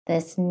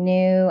this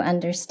new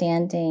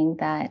understanding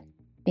that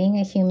being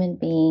a human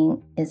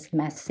being is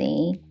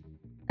messy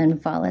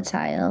and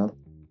volatile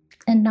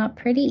and not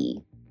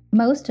pretty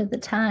most of the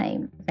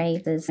time,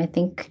 right? I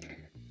think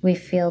we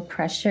feel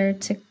pressure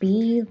to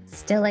be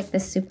still like the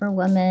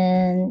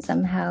superwoman.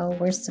 Somehow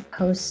we're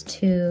supposed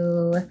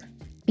to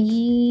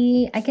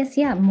be, I guess,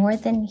 more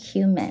than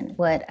human.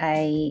 What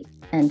I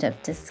end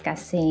up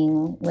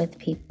discussing with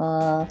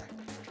people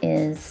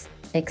is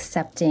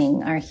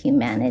accepting our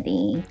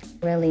humanity,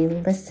 really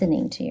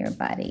listening to your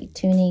body,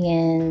 tuning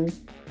in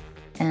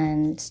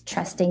and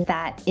trusting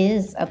that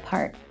is a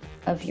part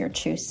of your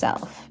true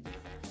self.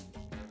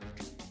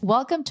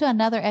 Welcome to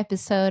another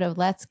episode of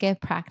Let's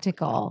Get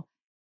Practical.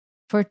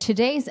 For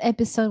today's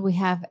episode, we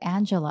have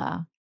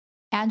Angela.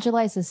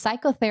 Angela is a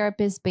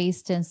psychotherapist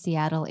based in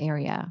Seattle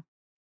area.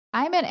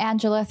 I met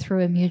Angela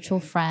through a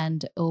mutual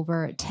friend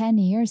over 10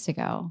 years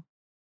ago.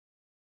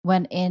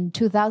 When in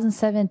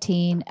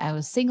 2017, I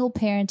was single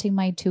parenting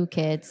my 2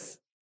 kids.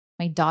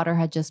 My daughter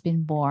had just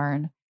been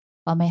born,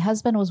 while my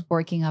husband was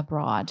working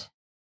abroad.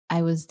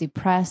 I was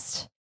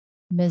depressed,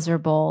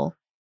 miserable,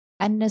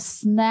 and in a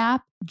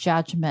snap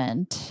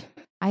judgment,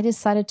 I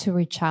decided to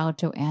reach out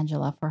to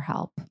Angela for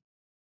help.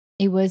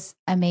 It was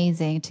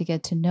amazing to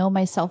get to know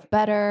myself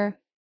better,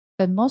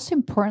 but most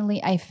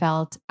importantly, I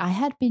felt I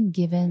had been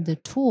given the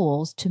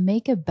tools to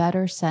make a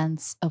better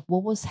sense of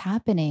what was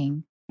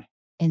happening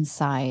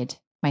inside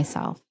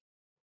myself.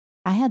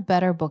 I had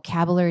better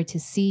vocabulary to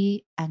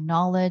see,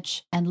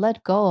 acknowledge, and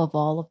let go of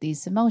all of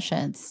these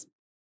emotions.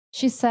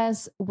 She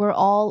says we're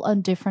all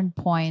on different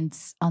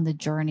points on the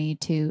journey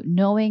to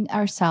knowing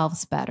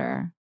ourselves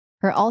better.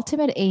 Her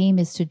ultimate aim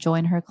is to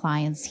join her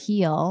clients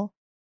heal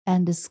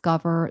and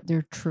discover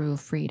their true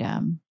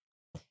freedom.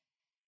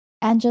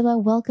 Angela,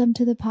 welcome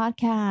to the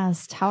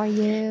podcast. How are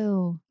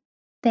you?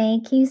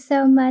 Thank you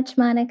so much,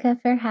 Monica,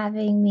 for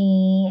having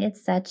me.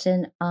 It's such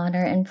an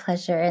honor and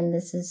pleasure, and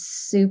this is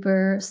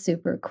super,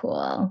 super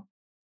cool.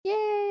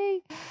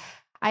 Yay!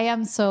 I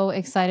am so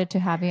excited to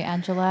have you,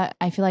 Angela.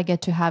 I feel I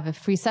get to have a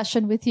free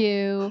session with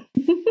you.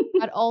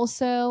 But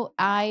also,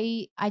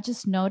 I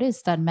just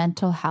noticed that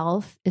mental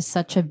health is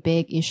such a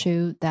big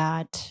issue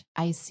that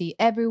I see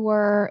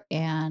everywhere,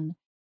 and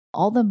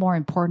all the more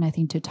important, I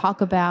think, to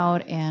talk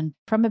about and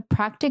from a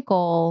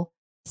practical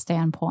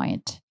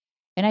standpoint.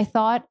 And I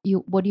thought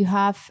what you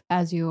have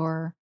as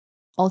your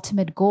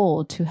ultimate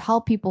goal to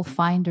help people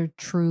find their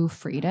true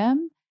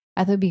freedom,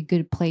 I thought would be a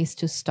good place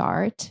to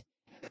start.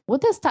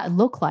 What does that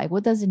look like?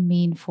 What does it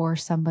mean for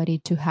somebody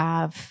to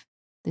have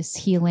this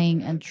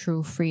healing and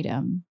true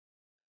freedom?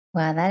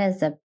 Wow, that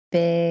is a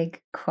big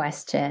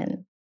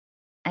question.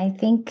 I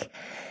think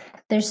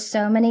there's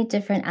so many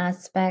different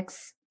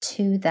aspects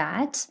to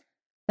that,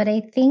 but I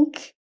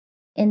think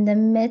in the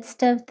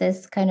midst of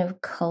this kind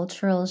of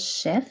cultural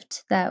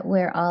shift that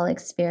we're all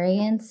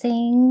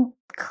experiencing,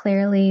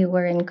 clearly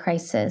we're in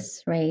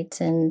crisis, right?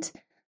 And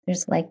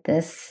there's like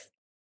this,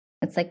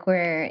 it's like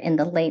we're in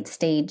the late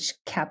stage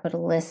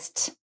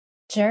capitalist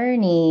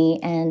journey.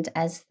 And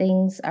as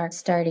things are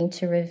starting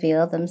to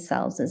reveal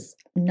themselves as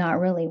not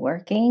really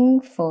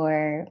working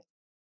for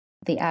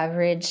the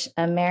average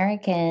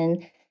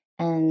American,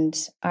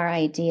 and our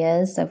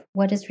ideas of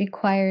what is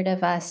required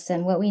of us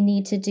and what we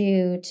need to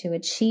do to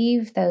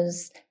achieve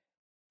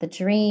the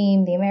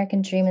dream, the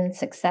American dream and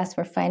success,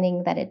 we're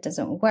finding that it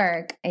doesn't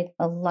work.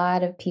 A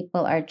lot of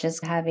people are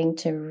just having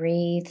to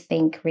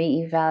rethink,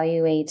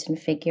 reevaluate, and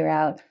figure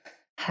out,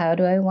 how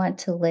do I want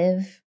to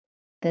live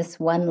this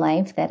one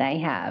life that I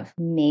have?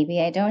 Maybe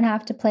I don't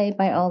have to play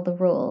by all the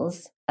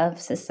rules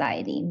of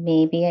society.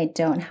 Maybe I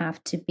don't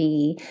have to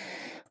be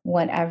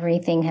what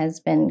everything has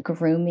been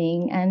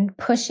grooming and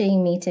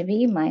pushing me to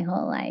be my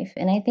whole life.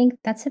 And I think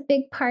that's a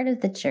big part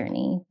of the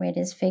journey, right?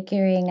 Is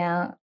figuring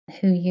out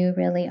who you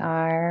really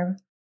are,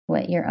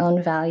 what your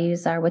own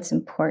values are, what's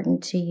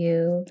important to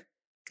you,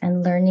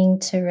 and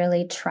learning to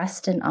really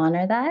trust and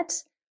honor that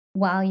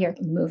while you're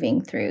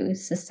moving through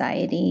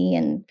society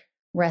and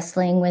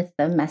wrestling with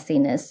the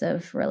messiness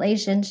of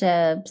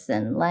relationships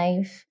and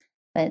life,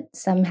 but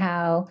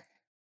somehow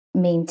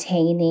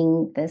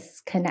maintaining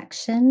this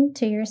connection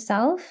to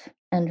yourself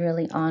and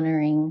really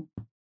honoring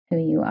who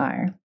you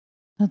are.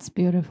 That's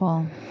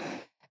beautiful.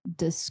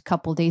 This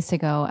couple days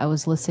ago, I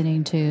was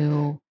listening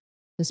to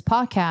this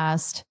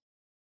podcast,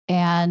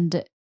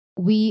 and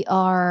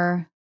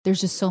there's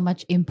just so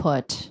much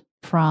input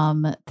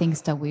from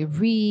things that we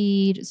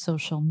read,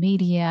 social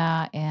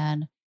media,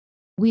 and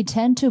we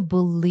tend to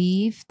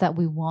believe that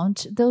we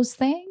want those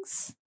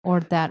things, or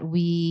that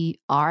we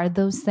are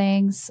those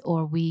things,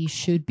 or we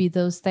should be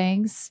those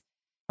things.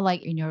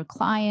 Like in your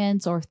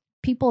clients or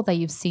people that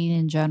you've seen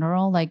in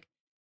general, like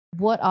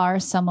what are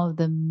some of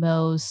the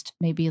most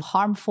maybe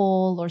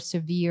harmful or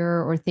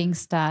severe or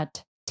things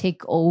that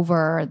take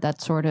over that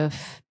sort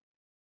of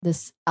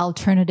this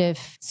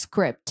alternative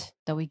script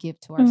that we give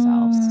to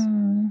ourselves?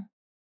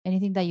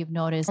 Anything that you've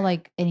noticed,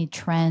 like any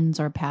trends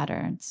or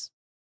patterns?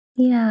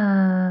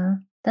 Yeah,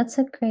 that's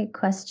a great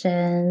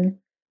question.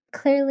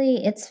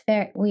 Clearly, it's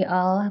fair. We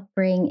all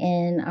bring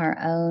in our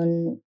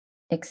own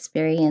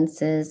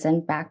experiences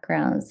and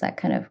backgrounds that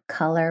kind of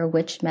color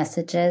which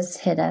messages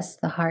hit us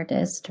the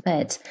hardest.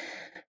 But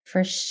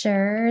for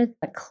sure,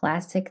 the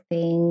classic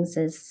things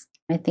is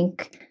I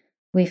think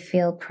we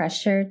feel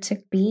pressure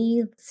to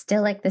be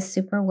still like the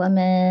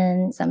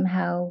superwoman.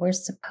 Somehow we're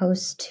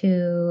supposed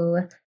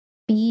to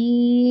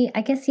be,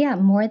 I guess, yeah,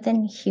 more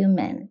than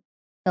human.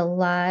 A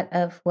lot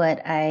of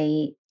what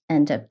I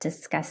end up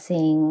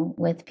discussing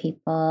with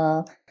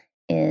people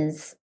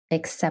is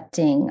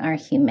accepting our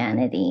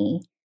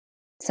humanity.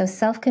 So,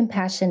 self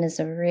compassion is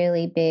a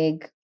really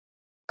big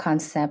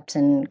concept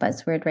and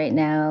buzzword right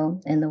now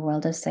in the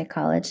world of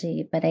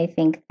psychology. But I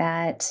think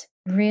that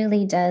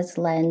really does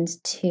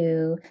lend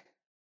to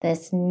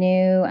this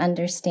new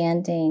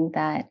understanding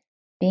that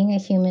being a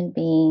human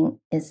being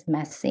is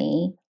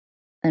messy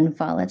and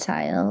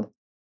volatile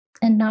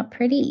and not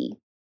pretty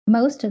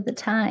most of the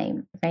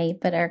time, right?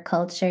 But our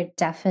culture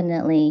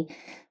definitely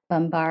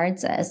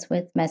bombards us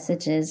with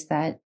messages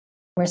that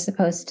we're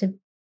supposed to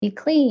be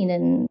clean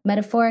and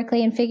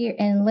metaphorically and figure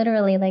and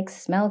literally like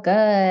smell good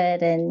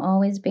and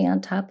always be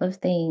on top of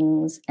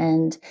things.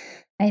 And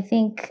I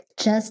think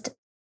just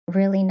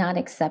really not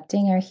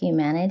accepting our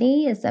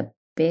humanity is a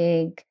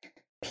big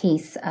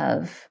piece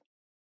of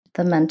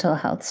the mental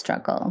health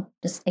struggle,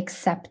 just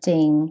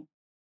accepting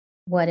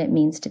what it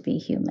means to be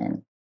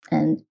human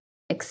and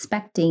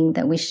expecting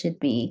that we should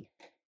be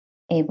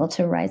able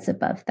to rise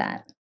above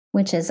that,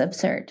 which is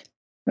absurd,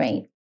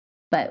 right?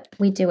 But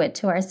we do it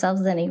to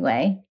ourselves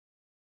anyway.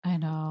 I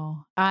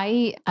know.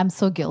 I'm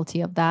so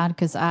guilty of that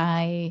because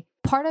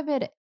part of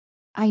it,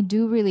 I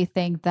do really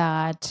think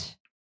that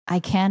I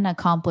can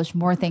accomplish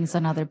more things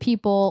than other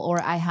people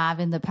or I have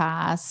in the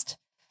past.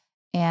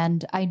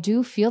 And I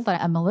do feel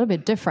that I'm a little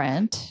bit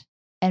different.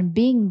 And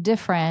being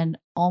different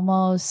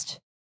almost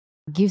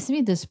gives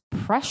me this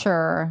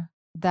pressure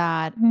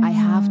that I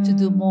have to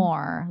do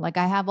more. Like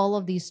I have all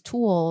of these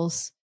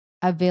tools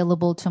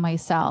available to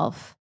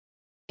myself.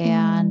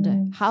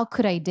 And how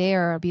could I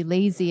dare be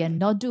lazy and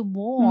not do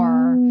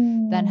more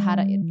than had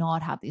I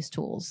not have these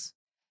tools?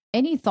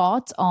 Any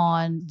thoughts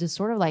on this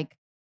sort of like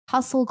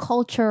hustle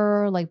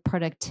culture, like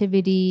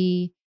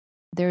productivity?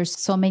 There's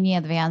so many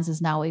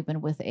advances now,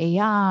 even with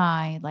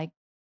AI, like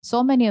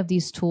so many of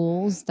these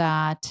tools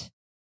that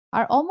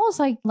are almost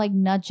like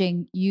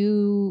nudging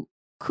you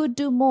could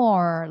do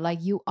more, like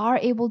you are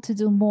able to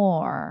do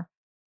more.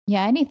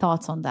 Yeah, any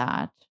thoughts on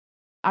that?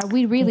 Are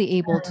we really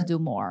able to do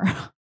more?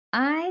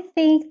 I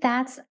think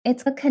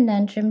it's a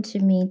conundrum to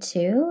me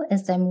too,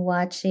 as I'm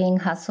watching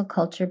hustle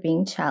culture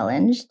being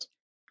challenged.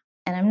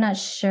 And I'm not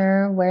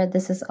sure where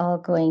this is all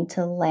going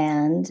to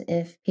land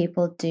if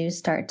people do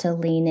start to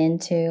lean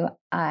into,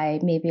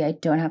 maybe I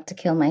don't have to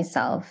kill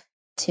myself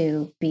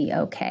to be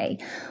okay.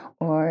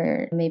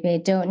 Or maybe I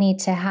don't need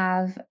to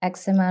have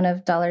X amount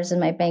of dollars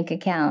in my bank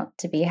account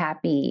to be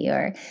happy.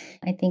 Or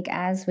I think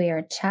as we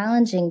are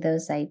challenging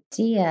those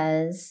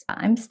ideas,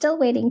 I'm still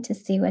waiting to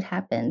see what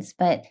happens.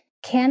 But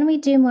can we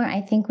do more?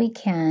 I think we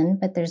can,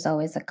 but there's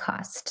always a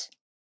cost.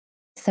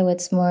 So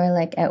it's more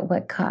like at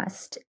what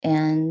cost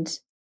and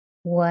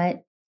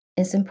what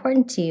is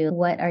important to you?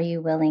 What are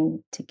you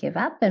willing to give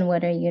up and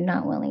what are you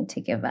not willing to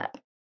give up?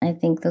 I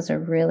think those are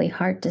really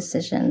hard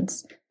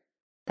decisions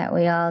that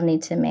we all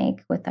need to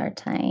make with our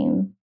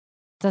time.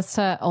 That's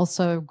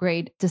also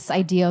great, this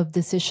idea of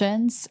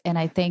decisions. And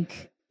I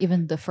think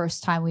even the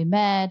first time we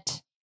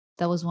met,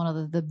 that was one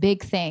of the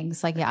big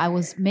things. Like, yeah, I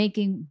was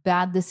making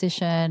bad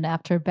decision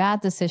after bad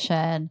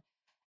decision.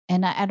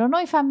 And I don't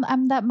know if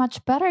I'm that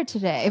much better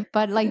today,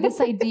 but like this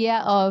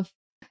idea of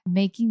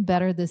making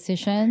better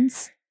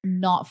decisions,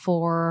 not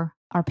for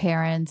our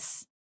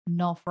parents,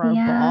 not for our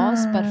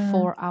boss, but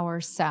for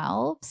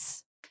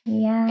ourselves.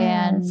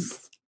 And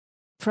Yes.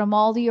 from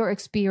all your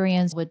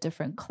experience with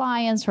different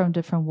clients from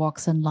different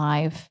walks in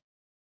life,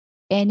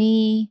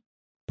 any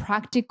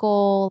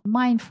practical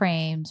mind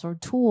frames or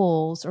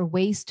tools or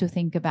ways to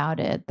think about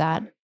it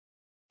that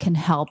can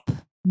help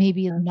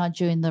maybe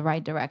nudge you in the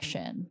right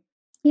direction?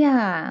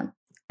 Yeah.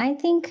 I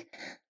think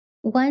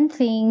one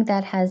thing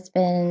that has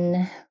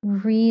been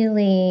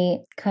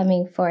really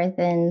coming forth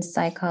in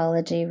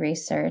psychology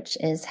research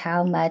is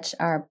how much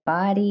our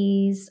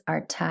bodies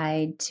are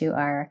tied to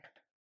our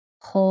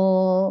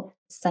whole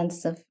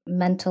sense of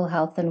mental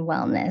health and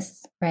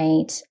wellness,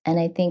 right? And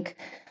I think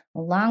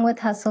along with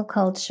hustle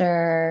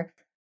culture,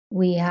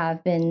 we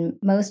have been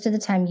most of the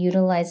time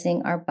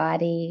utilizing our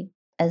body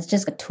as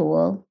just a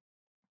tool,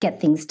 get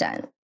things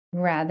done,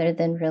 rather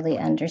than really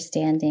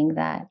understanding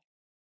that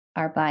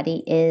our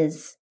body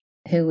is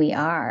who we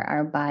are.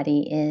 Our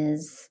body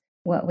is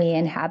what we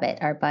inhabit.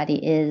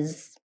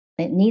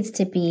 It needs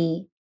to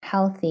be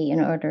healthy in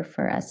order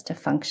for us to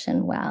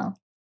function well.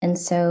 And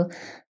so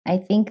I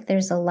think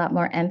there's a lot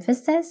more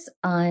emphasis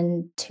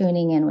on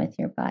tuning in with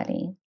your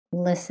body,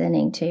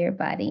 listening to your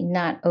body,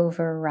 not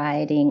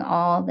overriding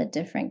all the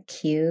different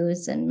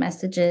cues and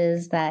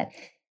messages that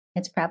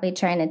it's probably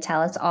trying to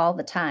tell us all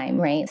the time,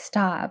 right?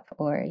 Stop,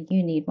 or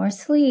you need more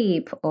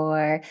sleep,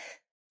 or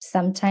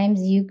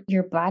Sometimes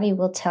your body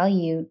will tell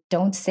you,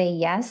 don't say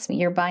yes.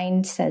 Your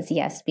mind says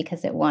yes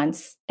because it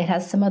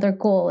has some other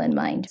goal in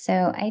mind.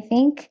 So I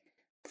think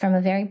from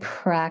a very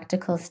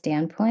practical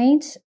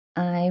standpoint,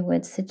 I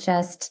would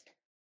suggest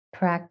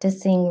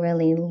practicing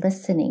really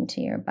listening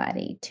to your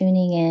body,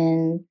 tuning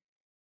in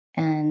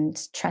and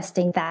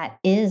trusting that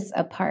is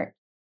a part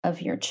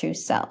of your true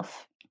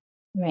self,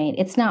 right?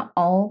 It's not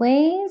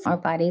always. Our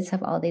bodies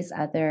have all these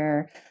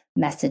other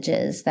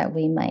messages that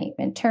we might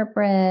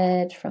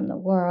interpret from the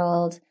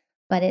world,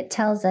 but it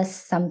tells us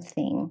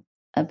something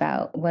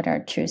about what our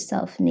true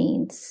self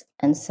needs.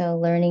 And so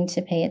learning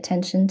to pay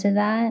attention to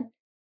that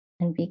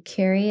and be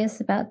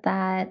curious about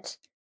that,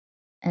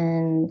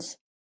 and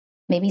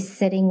maybe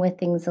sitting with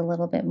things a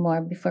little bit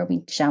more before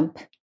we jump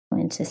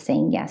into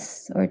saying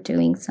yes or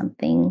doing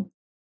something.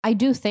 I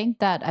do think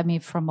that, I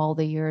mean, from all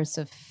the years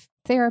of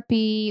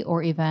therapy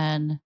or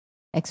even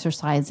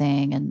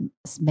exercising and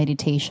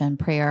meditation,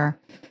 prayer,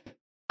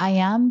 I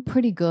am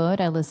pretty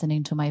good at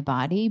listening to my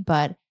body.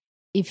 But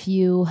if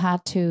you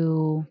had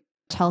to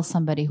tell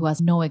somebody who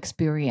has no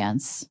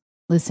experience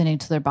listening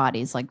to their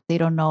bodies, like they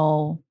don't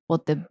know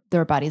what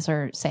their bodies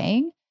are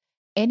saying,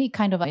 any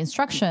kind of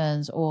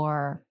instructions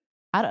or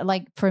I don't,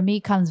 like for me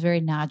comes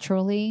very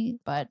naturally,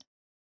 but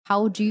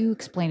how do you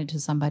explain it to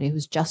somebody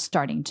who's just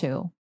starting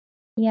to?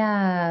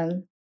 Yeah,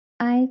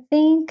 I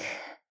think,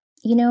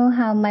 you know,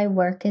 how my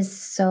work is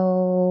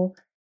so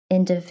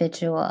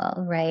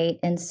individual, right?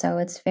 And so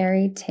it's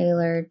very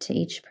tailored to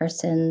each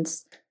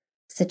person's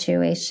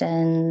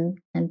situation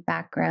and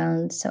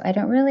background. So I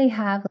don't really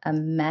have a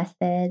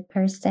method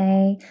per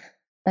se.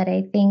 But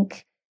I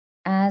think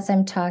as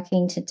I'm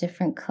talking to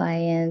different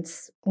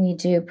clients, we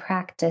do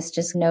practice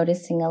just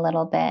noticing a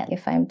little bit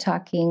if I'm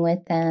talking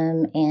with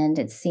them and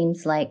it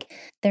seems like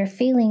they're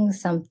feeling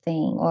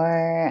something,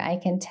 or I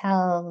can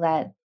tell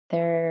that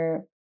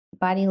their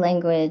body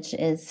language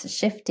is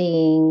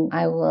shifting.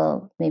 I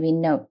will maybe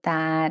note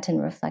that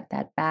and reflect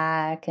that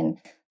back. And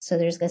so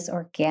there's this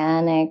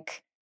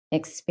organic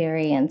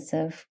experience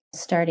of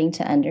starting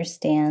to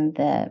understand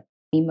the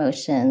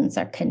emotions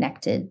are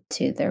connected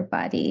to their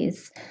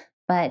bodies.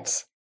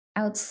 But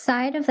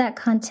outside of that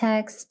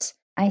context,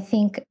 I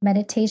think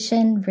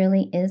meditation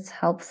really is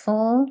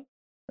helpful,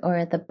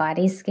 or the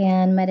body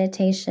scan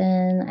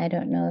meditation. I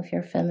don't know if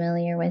you're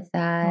familiar with No,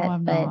 that,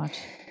 I'm but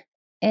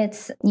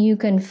not. you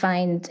can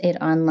find it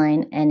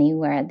online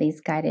anywhere,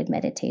 these guided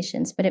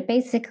meditations, but it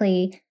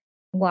basically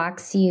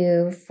walks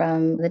you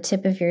from the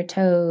tip of your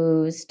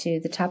toes to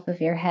the top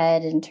of your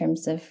head in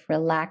terms of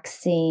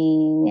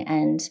relaxing,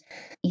 and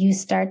you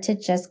start to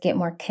just get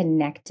more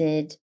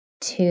connected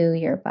to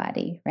your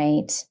body,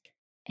 right?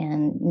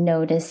 And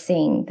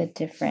noticing the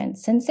different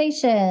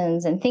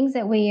sensations and things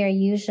that we are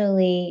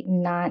usually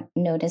not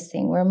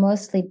noticing. We're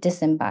mostly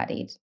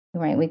disembodied,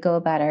 right? We go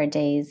about our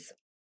days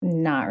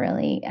not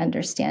really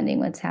understanding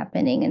what's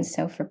happening. And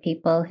so for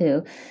people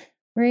who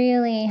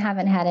really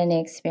haven't had any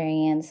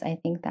experience, I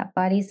think that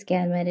body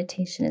scan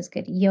meditation is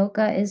good.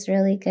 Yoga is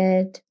really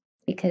good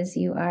because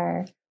you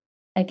are,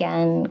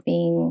 again,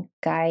 being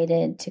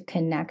guided to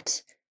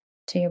connect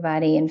to your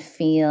body and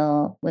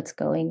feel what's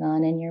going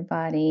on in your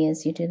body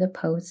as you do the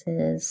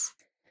poses.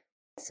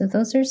 So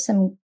those are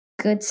some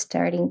good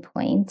starting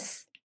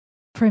points.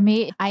 For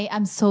me, I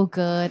am so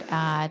good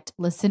at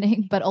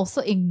listening, but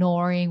also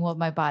ignoring what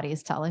my body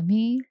is telling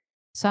me.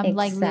 So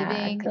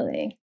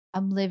Exactly.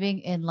 I'm living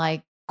in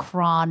like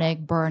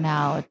chronic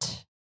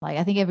burnout, like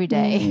I think every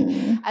day.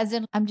 Mm. As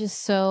in, I'm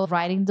just so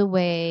riding the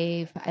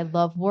wave. I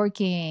love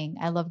working.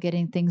 I love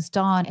getting things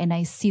done. And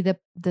I see the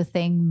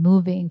thing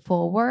moving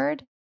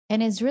forward.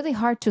 And it's really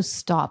hard to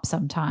stop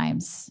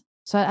sometimes.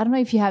 So I don't know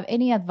if you have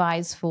any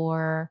advice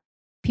for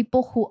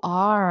people who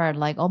are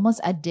like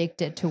almost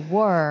addicted to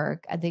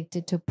work,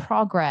 addicted to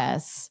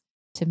progress,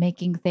 to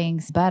making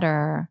things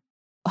better.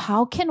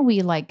 How can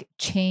we like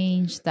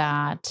change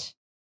that?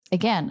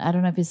 Again, I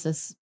don't know if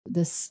it's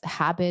this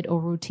habit or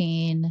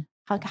routine.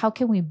 How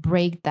can we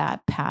break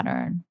that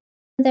pattern?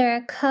 There are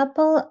a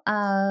couple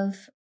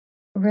of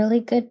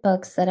really good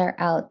books that are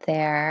out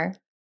there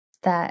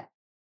that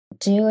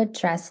do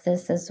address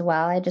this as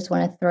well. I just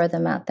want to throw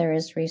them out there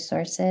as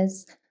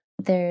resources.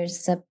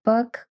 There's a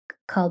book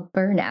called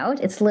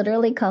Burnout. It's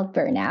literally called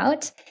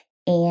Burnout.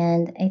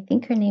 And I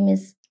think her name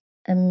is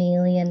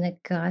Amelia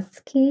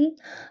Nagoski,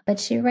 but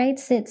she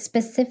writes it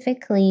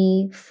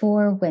specifically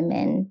for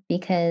women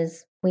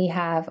because we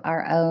have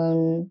our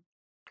own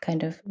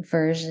kind of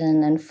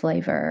version and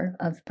flavor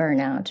of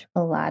burnout.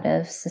 A lot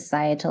of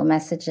societal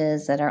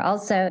messages that are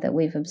also that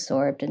we've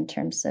absorbed in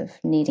terms of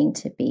needing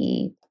to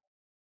be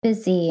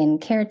busy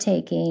and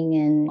caretaking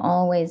and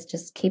always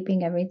just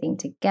keeping everything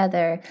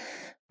together.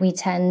 We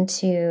tend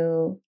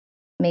to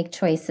make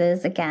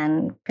choices,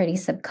 again, pretty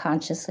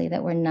subconsciously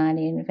that we're not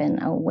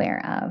even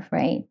aware of,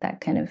 right? That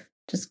kind of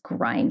just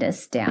grind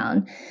us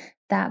down.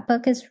 That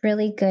book is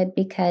really good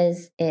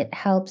because it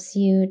helps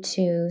you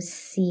to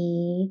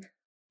see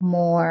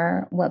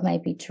more what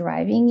might be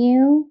driving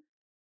you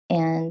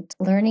and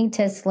learning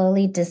to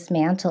slowly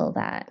dismantle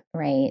that,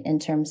 right? In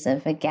terms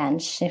of, again,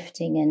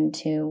 shifting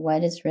into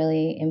what is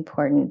really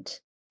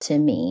important to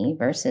me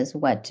versus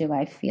what do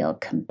I feel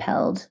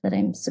compelled that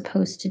I'm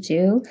supposed to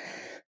do.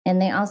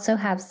 And they also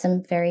have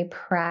some very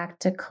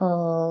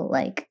practical,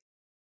 like,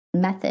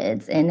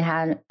 methods in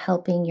how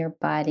helping your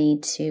body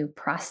to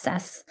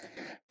process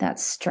that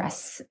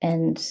stress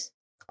and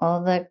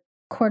all the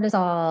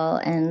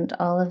cortisol and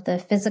all of the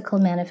physical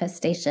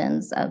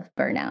manifestations of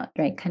burnout,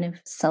 right? Kind of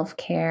self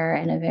care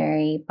in a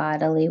very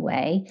bodily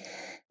way.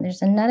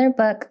 There's another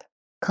book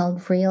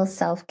called Real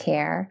Self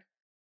Care,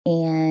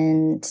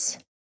 and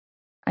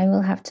I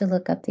will have to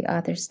look up the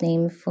author's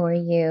name for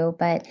you,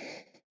 but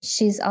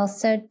she's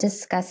also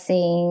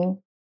discussing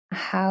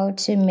how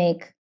to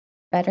make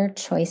better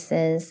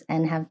choices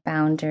and have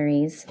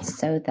boundaries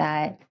so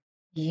that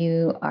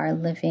you are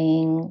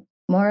living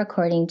more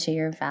according to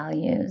your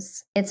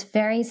values. It's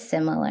very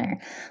similar,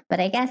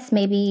 but I guess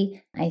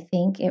maybe I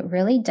think it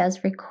really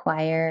does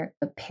require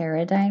a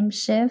paradigm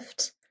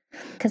shift.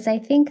 Because I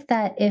think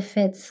that if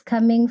it's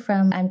coming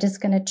from, I'm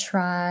just going to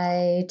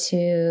try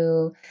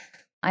to,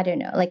 I don't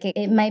know, like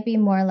it might be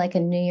more like a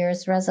New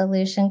Year's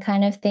resolution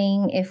kind of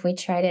thing if we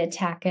try to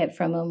attack it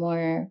from a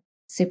more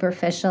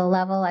superficial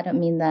level. I don't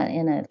mean that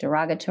in a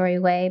derogatory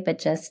way, but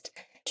just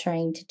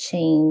trying to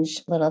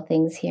change little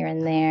things here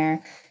and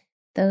there.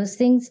 Those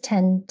things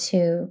tend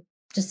to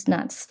just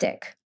not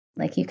stick.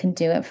 Like you can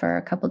do it for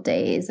a couple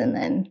days and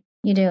then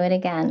you do it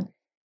again.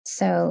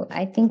 So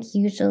I think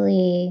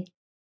usually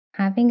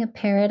having a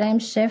paradigm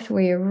shift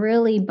where you're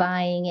really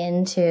buying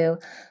into,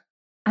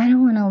 I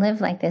don't want to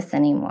live like this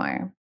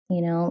anymore.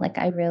 Like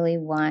I really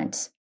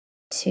want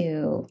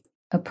to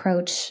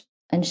approach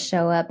and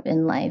show up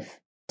in life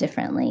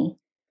differently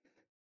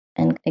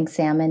and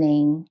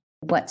examining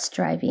what's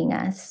driving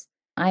us.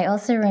 I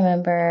also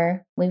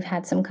remember we've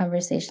had some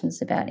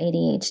conversations about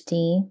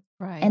ADHD.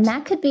 Right. And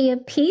that could be a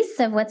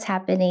piece of what's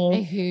happening.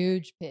 A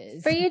huge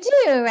piece. For you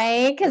too,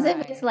 right? Because Right.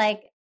 if it's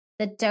like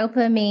the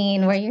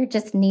dopamine where you're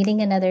just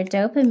needing another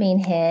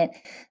dopamine hit,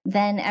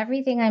 then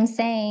everything I'm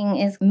saying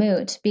is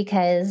moot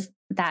because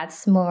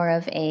that's more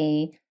of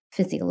a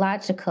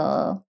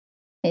physiological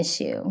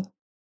issue,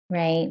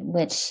 right?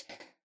 Which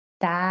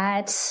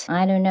that,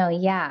 I don't know.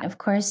 Yeah, of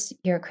course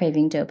you're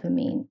craving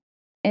dopamine.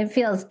 It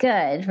feels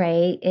good,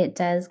 right? It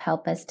does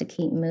help us to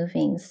keep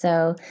moving.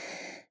 So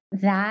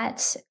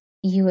that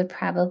you would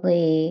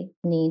probably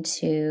need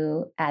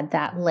to add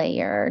that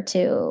layer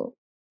to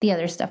the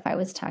other stuff I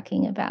was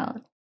talking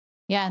about.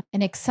 Yeah.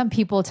 And like some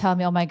people tell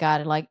me, oh my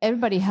God, like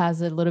everybody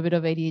has a little bit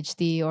of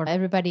ADHD, or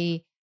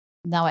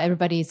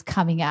everybody's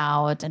coming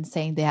out and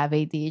saying they have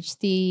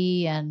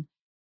ADHD. And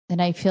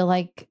I feel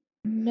like,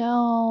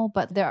 no,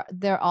 but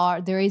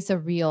there is a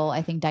real,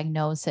 I think,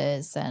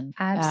 diagnosis and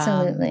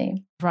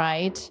Absolutely.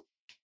 right.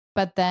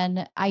 But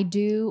then I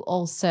do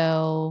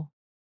also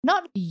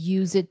not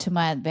use it to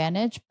my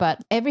advantage,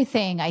 but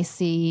everything I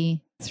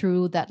see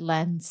through that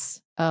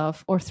lens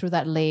of, or through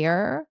that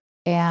layer.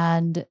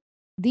 And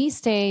these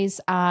days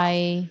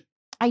I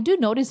do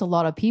notice a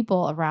lot of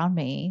people around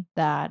me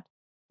that,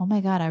 oh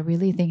my God, I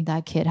really think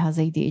that kid has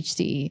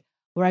ADHD,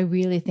 or I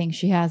really think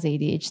she has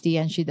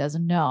ADHD and she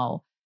doesn't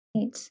know.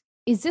 Right.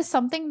 Is this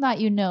something that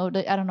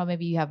that, I don't know,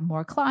 maybe you have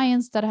more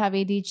clients that have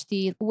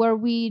ADHD? Were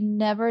we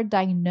never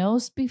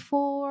diagnosed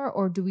before,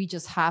 or do we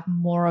just have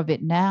more of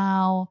it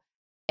now?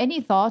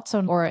 Any thoughts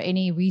on, or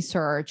any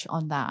research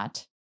on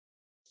that?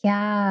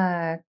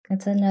 Yeah,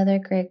 that's another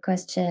great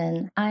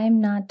question. I'm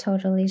not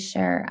totally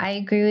sure. I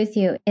agree with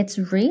you. It's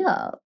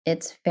real.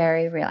 It's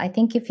very real. I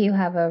think if you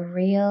have a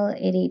real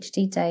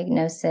ADHD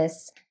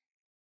diagnosis,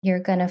 you're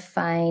going to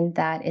find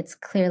that it's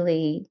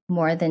clearly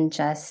more than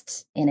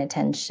just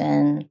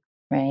inattention,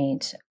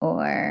 right?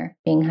 Or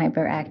being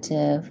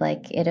hyperactive.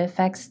 Like it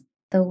affects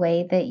the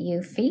way that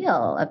you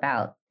feel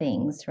about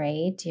things,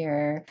 right?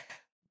 You're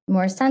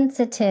more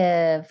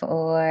sensitive,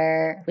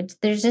 or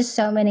there's just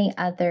so many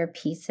other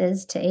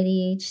pieces to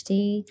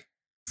ADHD.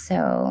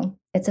 So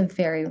it's a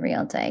very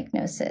real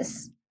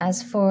diagnosis.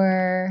 As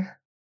for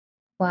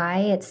why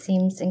it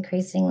seems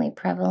increasingly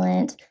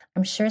prevalent,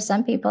 I'm sure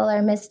some people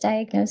are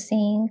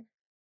misdiagnosing.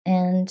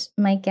 And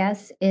my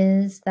guess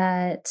is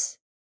that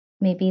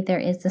maybe there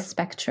is a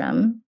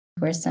spectrum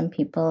where some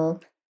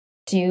people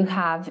do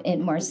have it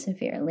more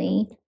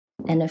severely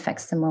and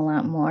affects them a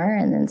lot more.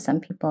 And then some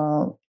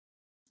people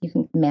you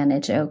can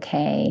manage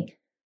okay.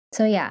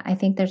 So, yeah, I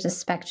think there's a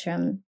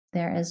spectrum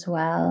there as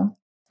well.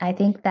 I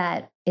think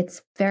that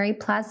it's very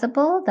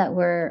plausible that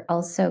we're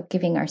also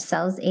giving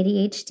ourselves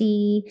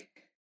ADHD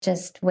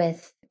just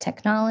with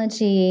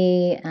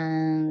technology,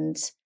 and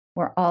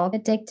we're all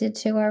addicted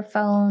to our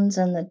phones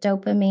and the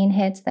dopamine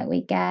hits that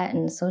we get,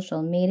 and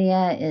social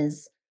media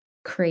is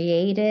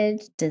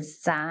created,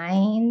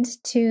 designed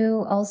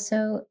to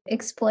also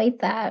exploit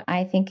that.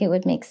 I think it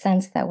would make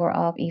sense that we're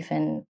all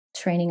even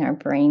training our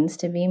brains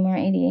to be more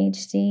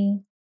ADHD.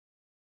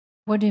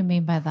 What do you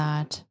mean by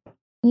that?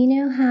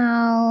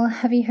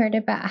 Have you heard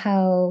about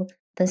how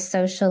the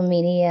social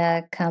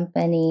media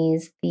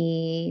companies,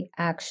 the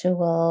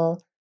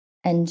actual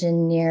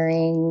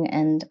engineering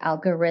and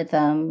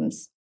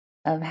algorithms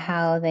of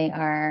how they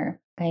are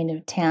kind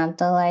of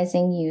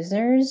tantalizing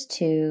users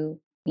to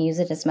use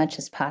it as much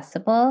as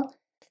possible.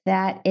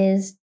 That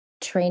is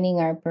training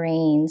our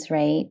brains,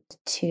 right,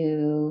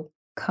 to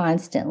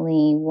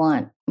constantly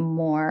want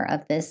more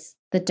of this,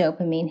 the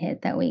dopamine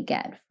hit that we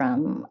get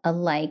from a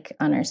like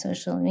on our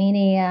social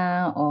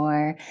media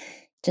or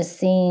just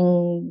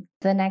seeing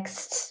the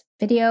next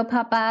video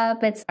pop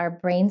up. It's our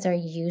brains are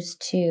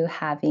used to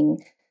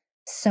having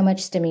so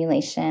much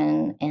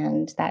stimulation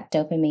and that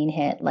dopamine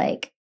hit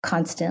like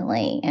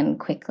constantly and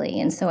quickly.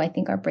 And so I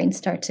think our brains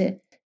start to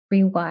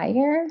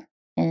rewire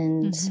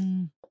and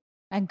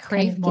and kind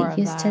crave of more get of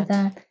used to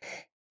that. that.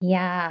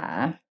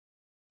 Yeah.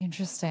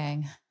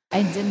 Interesting.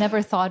 I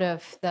never thought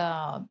of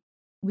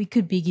we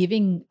could be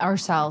giving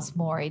ourselves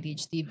more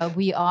ADHD, but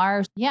we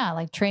are,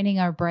 like training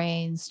our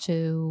brains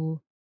to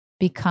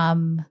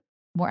become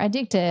more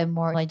addictive,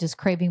 more like just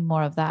craving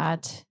more of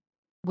that,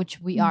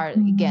 which we are,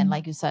 again,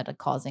 like you said, like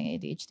causing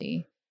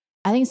ADHD.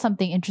 I think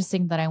something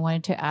interesting that I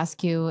wanted to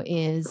ask you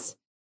is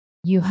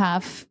you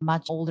have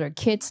much older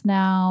kids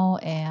now,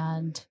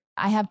 and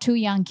I have 2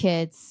 young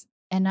kids,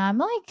 and I'm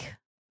like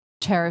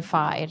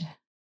terrified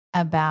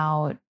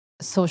about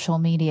social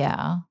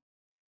media.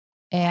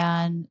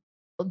 And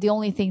the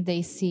only thing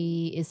they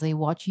see is they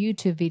watch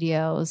YouTube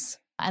videos,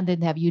 and then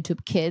they have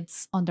YouTube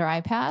Kids on their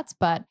iPads,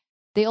 but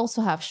they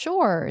also have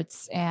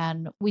shorts.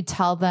 And we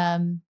tell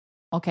them,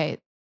 okay,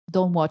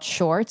 don't watch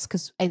shorts,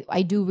 because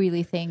I do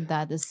really think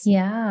that this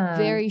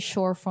very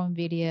short form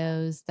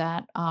videos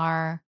that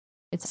are,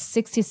 it's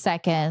 60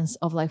 seconds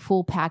of like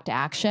full packed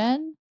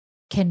action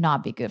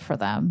cannot be good for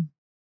them.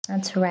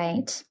 That's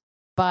right.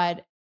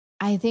 But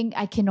I think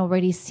I can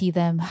already see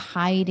them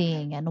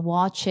hiding and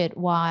watch it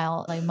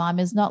while like mom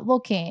is not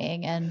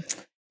looking. And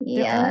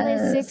they're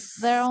only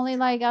 6, they're only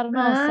like, I don't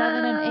know,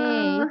 7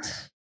 and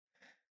 8.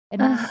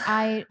 And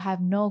I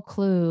have no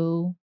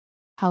clue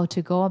how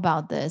to go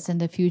about this in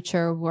the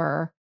future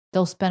where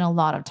they'll spend a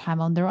lot of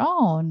time on their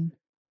own.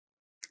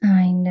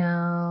 I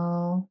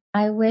know.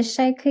 I wish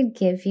I could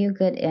give you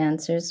good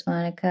answers,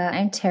 Monica.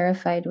 I'm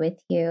terrified with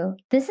you.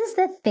 This is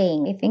the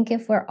thing. I think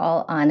if we're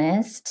all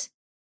honest,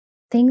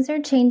 things are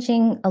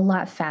changing a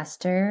lot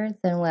faster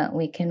than what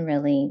we can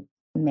really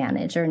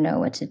manage or know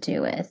what to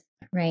do with,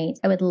 right?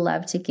 I would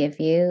love to give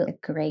you a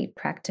great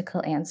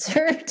practical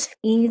answer to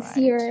ease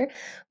your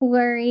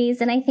worries.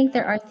 And I think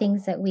there are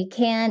things that we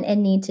can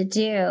and need to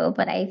do.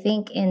 But I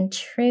think in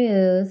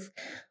truth,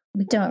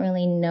 we don't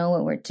really know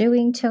what we're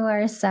doing to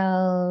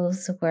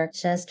ourselves. We're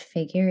just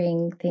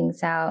figuring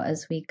things out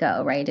as we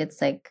go, right? It's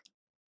like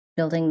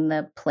building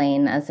the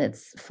plane as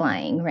it's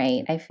flying,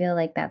 right? I feel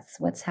like that's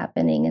what's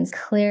happening. And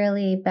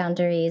clearly,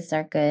 boundaries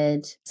are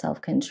good,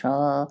 self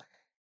control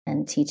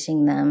and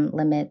teaching them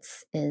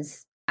limits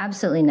is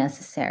absolutely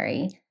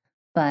necessary,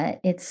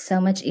 but it's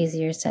so much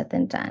easier said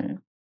than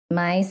done.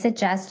 My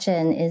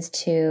suggestion is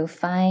to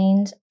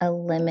find a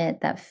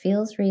limit that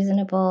feels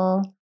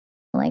reasonable,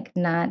 like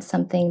not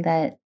something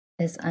that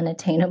is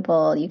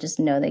unattainable. You just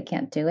know they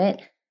can't do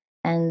it,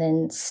 and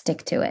then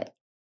stick to it.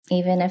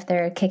 Even if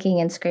they're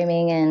kicking and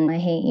screaming and I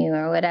hate you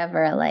or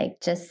whatever,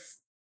 like just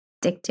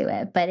stick to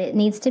it. But it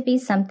needs to be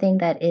something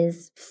that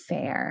is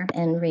fair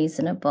and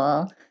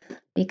reasonable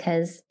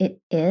because it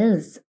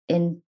is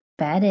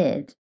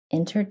embedded,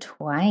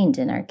 intertwined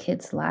in our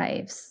kids'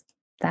 lives.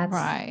 That's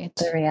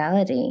the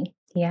reality.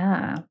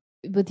 Yeah.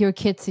 With your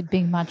kids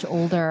being much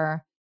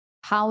older,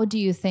 how do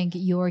you think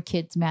your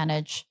kids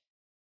manage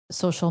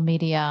social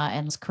media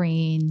and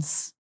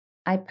screens?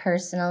 I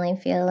personally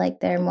feel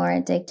like they're more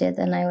addicted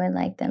than I would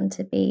like them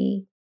to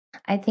be.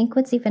 I think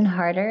what's even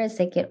harder as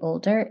they get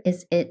older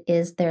is it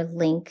is their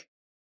link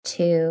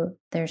to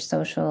their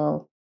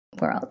social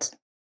world.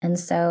 And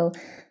so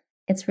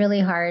it's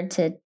really hard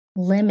to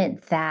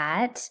limit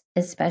that,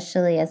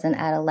 especially as an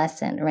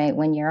adolescent, right?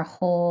 When your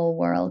whole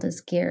world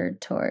is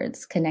geared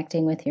towards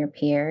connecting with your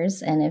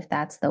peers. And if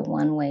that's the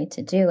one way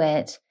to do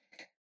it,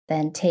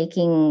 then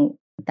taking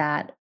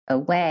that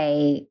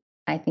away,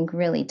 I think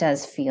really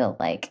does feel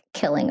like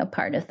killing a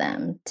part of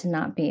them to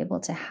not be able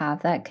to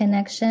have that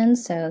connection.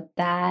 So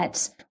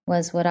that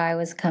was what I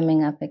was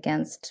coming up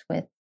against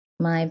with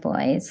my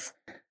boys.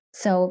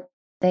 So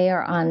they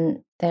are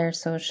on their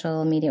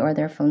social media or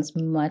their phones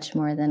much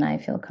more than I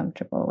feel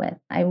comfortable with.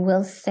 I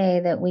will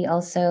say that we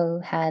also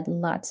had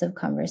lots of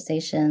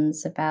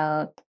conversations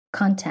about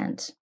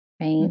content,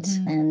 right?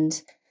 And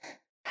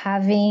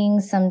having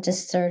some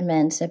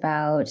discernment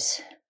about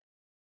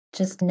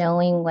just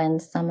knowing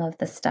when some of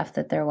the stuff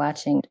that they're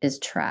watching is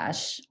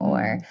trash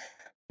or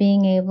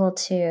being able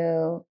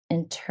to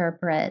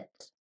interpret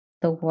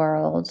the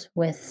world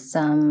with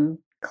some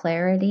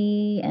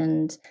clarity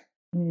and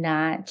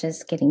not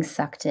just getting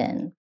sucked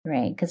in,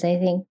 right? Because I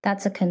think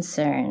that's a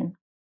concern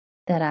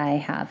that I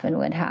have and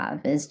would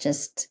have is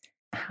just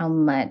how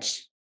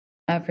much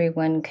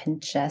everyone can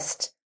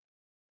just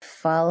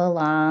fall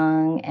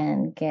along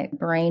and get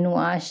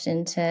brainwashed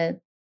into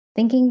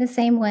thinking the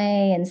same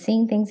way and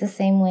seeing things the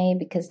same way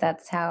because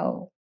that's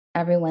how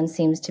everyone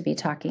seems to be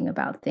talking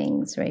about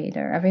things, right?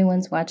 Or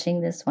everyone's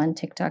watching this one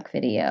TikTok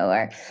video,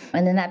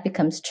 and then that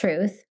becomes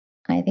truth.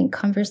 I think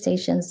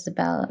conversations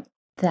about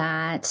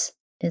that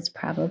is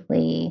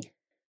probably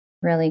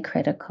really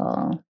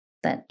critical.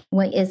 That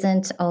what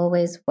isn't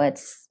always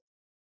what's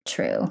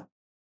true.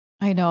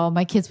 I know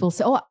my kids will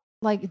say, "Oh,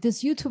 like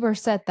this YouTuber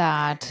said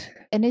that,"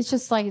 and it's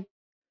just like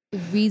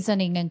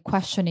reasoning and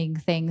questioning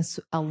things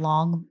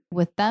along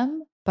with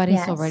them, but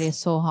it's already Yes.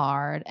 so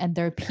hard. And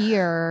their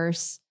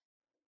peers,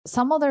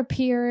 some of their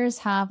peers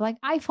have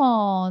like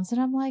iPhones, and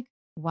I'm like,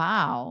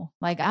 wow,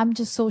 like I'm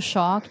just so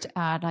shocked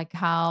at like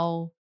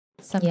how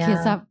some kids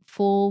Yeah. have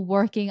full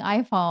working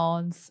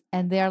iPhones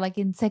and they're like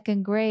in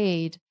second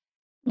grade,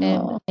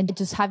 Oh. and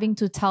just having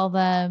to tell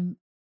them,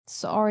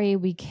 sorry,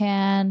 we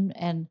can.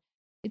 And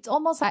it's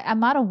almost like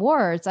I'm out of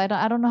words. I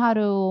don't know how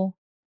to,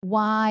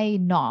 why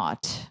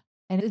not?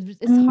 And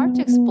it's hard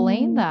to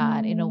explain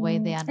that in a way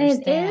they It is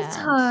understand.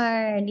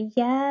 hard.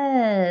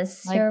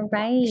 Yes, Like you're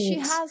she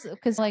right. has,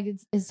 because like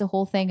it's the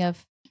whole thing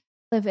of,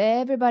 if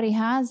everybody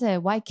has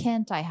it, why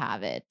can't I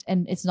have it?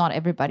 And it's not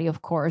everybody,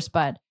 of course,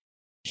 but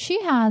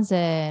she has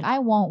it. I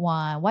want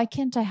one. Why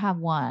can't I have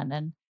one?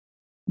 And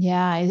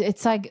yeah,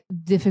 it's like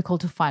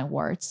difficult to find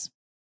words.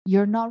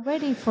 You're not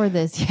ready for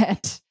this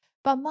yet.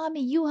 But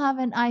mommy, you have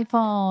an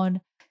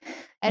iPhone.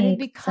 And it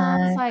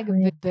becomes like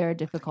Exactly. very It's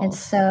difficult.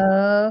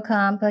 so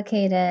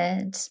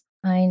complicated.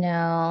 I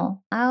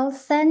know. I'll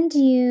send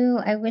you,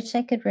 I wish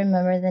I could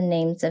remember the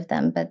names of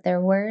them, but there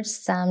were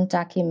some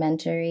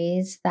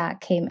documentaries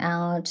that came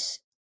out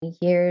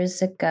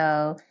years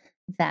ago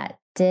that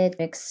did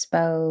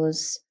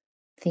expose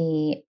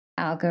the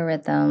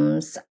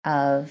algorithms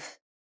of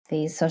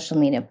these social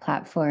media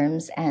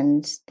platforms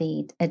and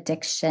the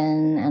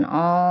addiction and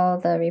all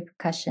the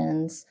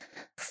repercussions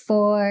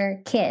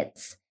for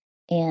kids.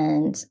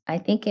 And I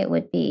think it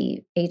would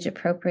be age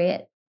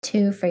appropriate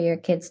too for your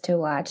kids to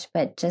watch,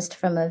 but just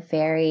from a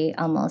very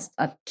almost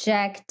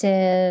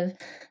objective,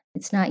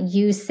 it's not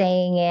you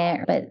saying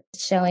it, but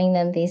showing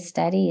them these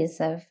studies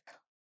of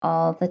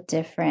all the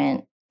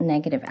different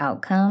negative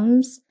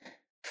outcomes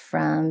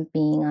from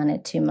being on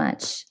it too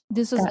much.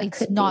 This is, That it's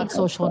could be not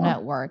social helpful.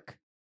 network.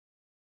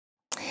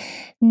 It's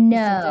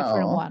a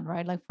different No, one,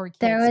 right? Like for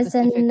there kids was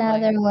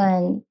another specifically.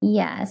 one.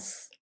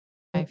 Yes.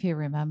 If you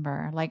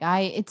remember, like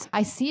I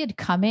see it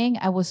coming.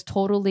 I was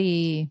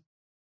totally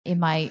in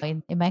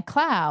my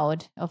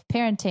cloud of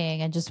parenting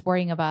and just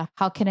worrying about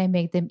how can I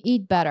make them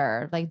eat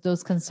better, like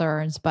those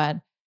concerns. But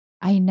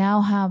I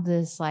now have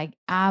this like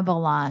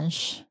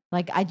avalanche,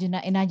 like I do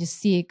not, and I just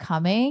see it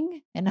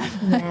coming, and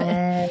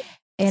Yes.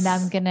 and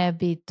I'm gonna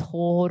be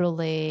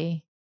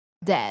totally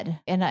dead.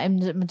 And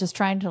I'm just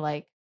trying to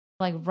like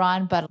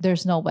run, but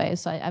there's no way.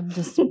 So I'm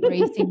just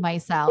bracing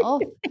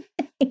myself.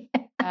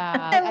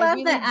 I I love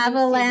the really do see the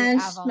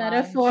avalanche avalanche.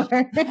 metaphor.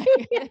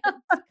 It's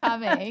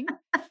coming.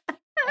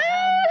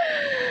 And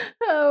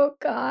Oh I'm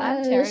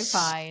gosh.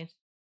 terrified.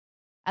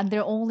 And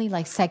they're only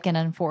like second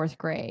and fourth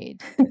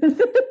grade,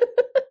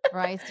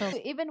 right? So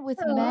even with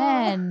Oh.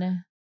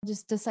 men,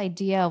 just this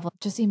idea of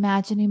just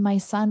imagining my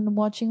son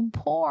watching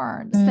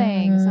porn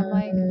things. I'm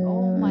like,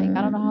 oh my,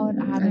 I don't know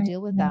how to I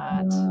deal with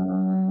that.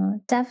 know.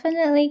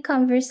 Definitely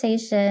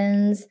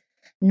conversations,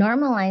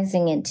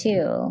 normalizing it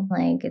too.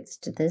 Like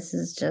this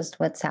is just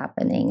what's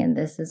happening and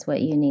this is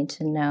what you need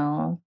to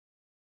know.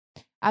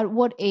 At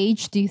what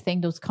age do you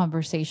think those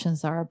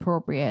conversations are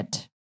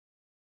appropriate?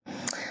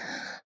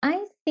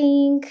 I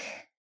think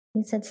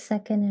you said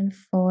second and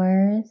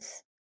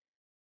fourth.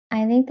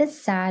 I think the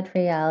sad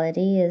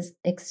reality is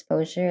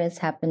exposure is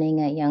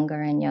happening at younger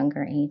and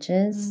younger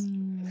ages.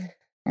 Mm,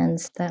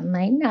 And that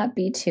might not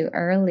be too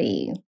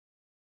early.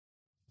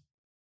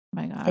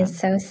 my It's God.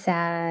 so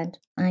sad.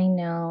 I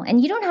know.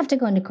 And you don't have to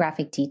go into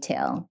graphic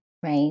detail,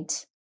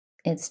 right?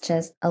 It's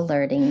just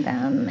alerting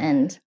them.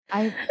 And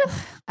I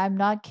I'm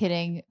not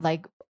kidding.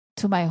 Like,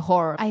 to my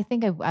horror, I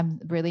think I'm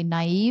really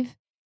naive,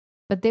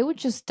 but they would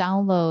just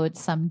download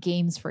some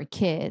games for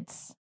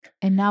kids,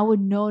 and I would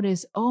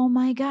notice, oh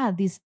my God,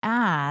 these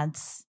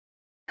ads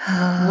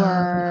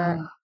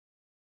were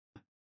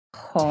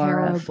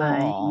terrible.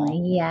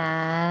 horrifying.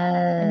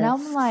 And I'm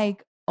Yes.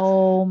 like,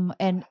 oh,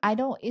 and I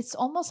don't, it's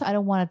almost, I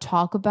don't want to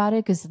talk about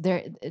it because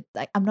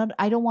like,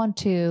 I don't want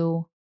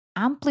to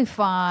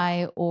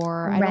amplify,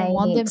 or I don't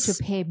want them to Right.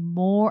 pay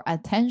more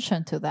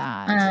attention to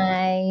that.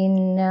 I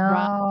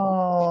Right.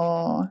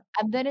 know.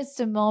 And then it's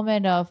the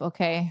moment of,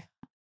 okay,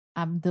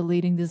 I'm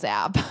deleting this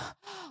app.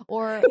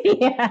 or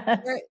Yes.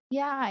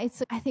 yeah,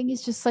 it's, I think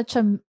it's just such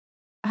a,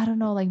 I don't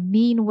know, like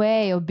mean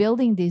way of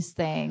building these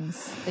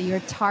things that you're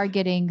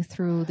targeting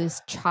through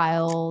this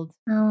child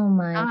Oh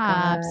my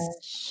apps.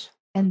 gosh.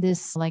 And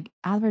this like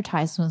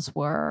advertisements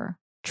were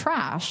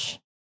trash.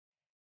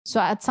 So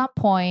at some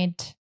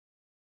point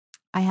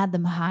I had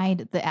them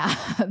hide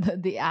the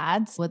the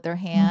ads with their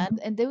hand,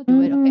 and they would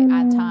do it, okay,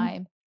 ad Mm,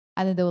 time,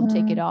 and then they will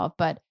take it mm, off.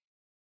 But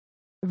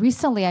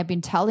recently I've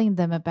been telling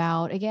them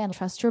about, again,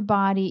 trust your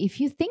body. If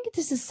you think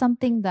this is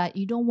something that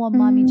you don't want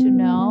mommy to mm.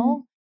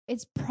 know,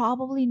 it's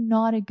probably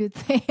not a good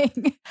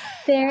thing.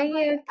 There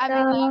you I'm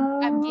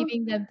go.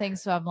 giving them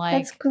things, so I'm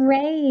That's like,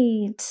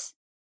 great.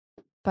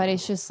 but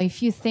it's just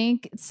if you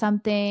think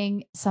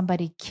something,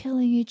 somebody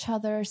killing each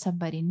other,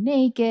 somebody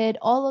naked,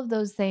 all of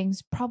those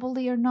things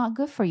probably are not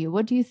good for you.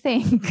 What do you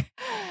think?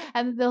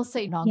 And they'll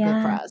say not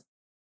good for Yeah, us.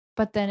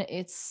 But then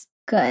it's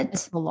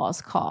good. a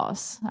lost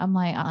cause.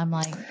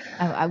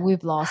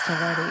 We've lost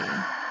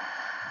already.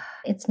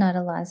 It's not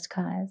a lost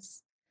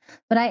cause.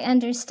 But I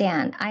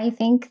understand. I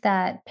think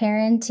that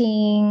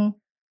parenting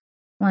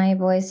my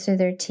boys through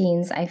their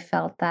teens, I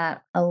felt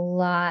that a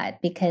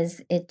lot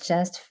because it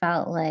just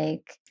felt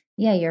like,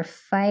 yeah, you're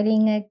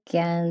fighting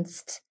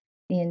against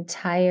the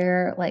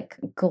entire like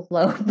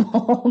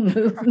global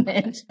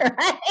movement,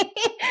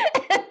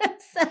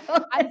 right?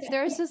 So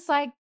There's this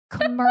like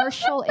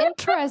commercial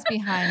interest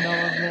behind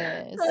all of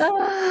this.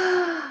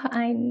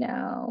 I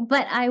know.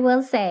 But I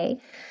will say,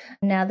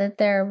 now that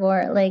they're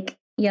more like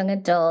young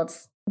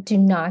adults, do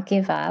not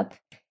give up.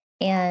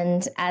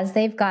 And as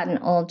they've gotten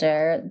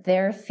older,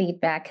 their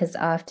feedback has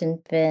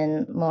often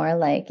been more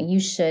like, you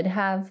should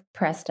have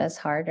pressed us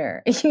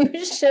harder.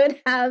 You should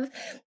have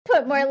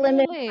put more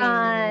limits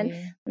on.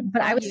 Really?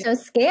 But I Oh, was you so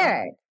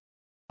scared.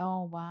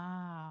 oh,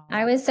 wow.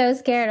 I was so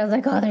scared. I was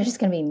like, oh, they're just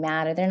going to be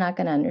mad or they're not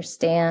going to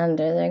understand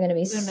or they're going to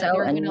be so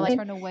You're gonna like annoyed.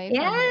 turn away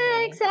Yeah, from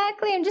me.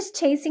 exactly. I'm just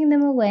chasing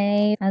them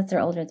away. As they're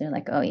older, they're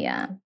like, oh,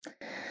 yeah,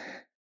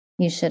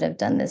 you should have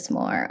done this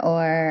more.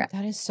 Or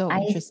That is so I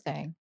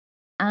interesting.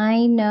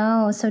 I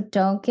know. So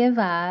don't give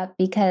up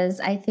because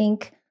I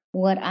think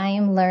what I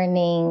am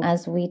learning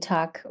as we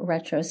talk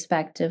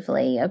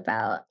retrospectively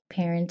about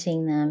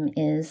parenting them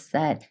is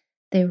that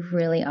they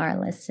really are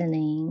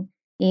listening,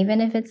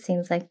 even if it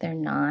seems like they're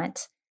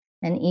not.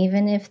 And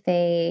even if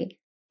they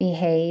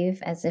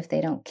behave as if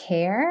they don't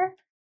care,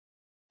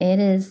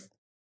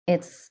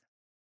 it's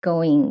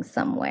going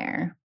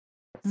somewhere.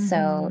 So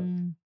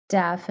Mhm.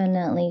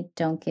 definitely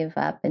don't give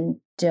up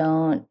and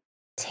don't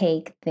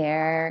take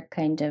their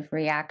kind of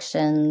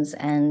reactions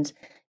and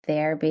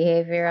their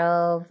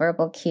behavioral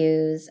verbal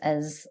cues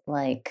as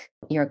like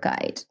your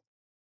guide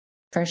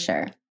for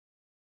sure.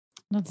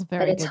 That's But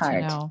very it's good to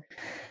hard. know.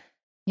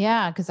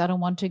 Yeah, because I don't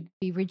want to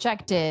be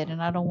rejected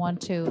and I don't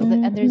want to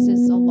and there's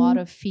this a lot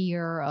Mhm. of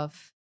fear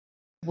of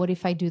what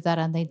if I do that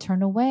and they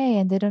turn away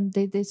and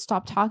they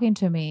stop talking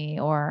to me?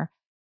 Or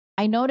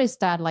I noticed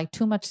that like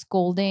too much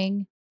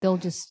scolding, they'll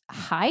just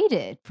hide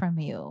it from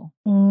you.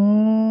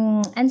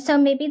 And so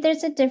maybe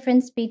there's a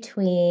difference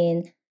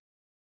between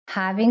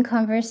having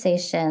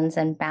conversations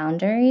and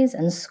boundaries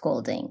and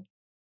scolding.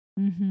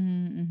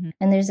 Mhm.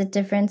 And there's a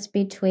difference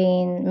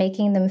between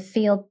making them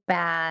feel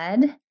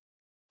bad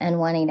and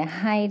wanting to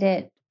hide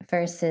it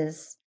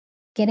versus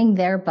getting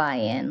their buy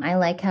in. I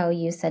like how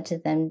you said to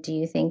them, do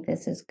you think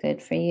this is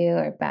good for you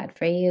or bad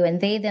for you? And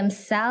they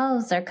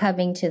themselves are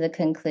coming to the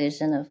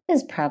conclusion of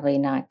this is probably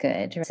not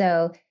good.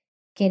 So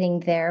getting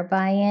their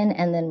buy in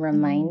and then Mhm.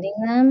 reminding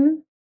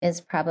them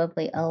is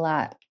probably a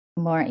lot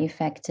more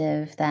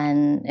effective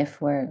than if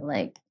we're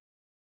like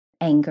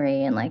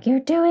angry and like, you're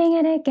doing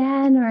it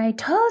again, or I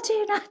told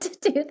you not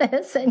to do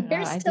this Oh my and you're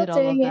God, I still did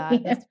all of doing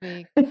that this it.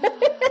 week.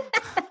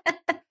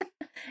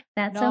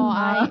 That's a No,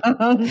 I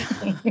mom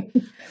thing.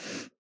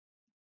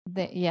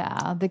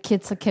 yeah, the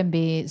kids can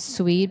be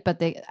sweet, but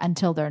they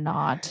until they're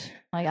not.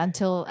 Like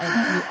until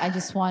I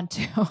just want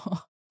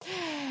to.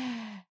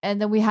 And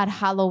then we had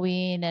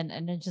Halloween and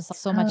then just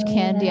so much Oh,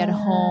 candy at yeah.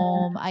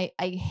 home. I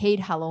hate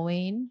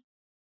Halloween.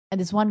 And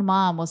this one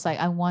mom was like,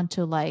 I want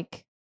to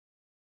like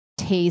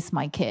tase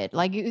my kid.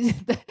 Like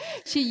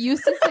she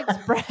used this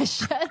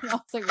expression. I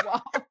was like,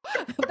 wow,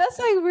 that's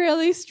like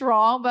really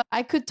strong. But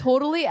I could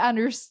totally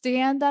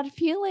understand that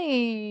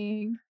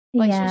feeling.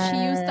 Like she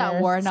used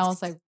that word, and I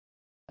was Yes, like,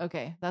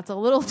 okay, that's a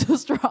little too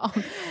strong.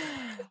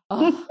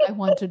 Oh, I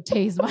want to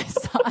tase my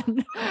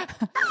son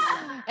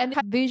and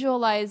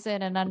visualize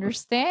it and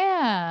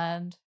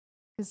understand.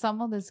 Because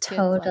some of these kids,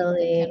 like,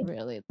 they can totally.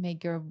 really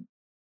make your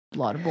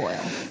blood boil.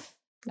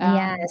 Um,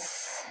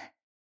 Yes. So,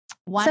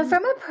 one,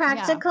 from a yeah.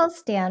 practical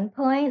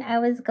standpoint, I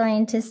was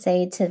going to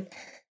say to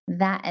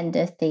that end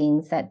of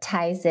things that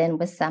ties in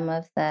with some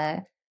of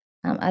the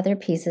other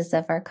pieces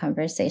of our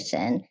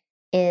conversation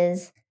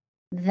is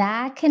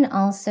that can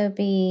also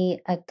be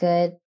a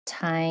good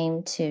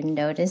time to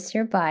notice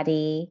your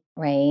body,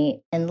 right?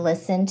 And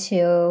listen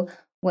to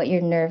what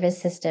your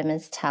nervous system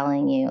is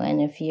telling you.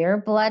 And if your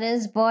blood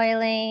is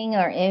boiling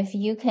or if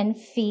you can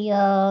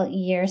feel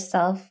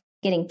yourself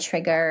getting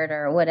triggered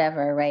or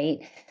whatever, right?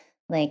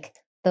 Like,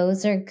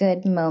 those are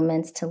good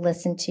moments to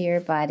listen to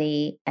your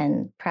body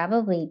and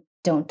probably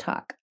don't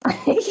talk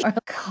or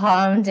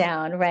calm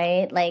down,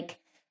 right? Like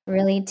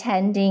really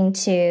tending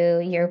to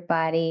your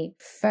body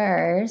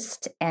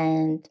first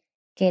and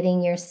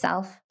getting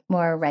yourself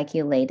more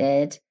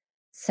regulated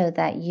so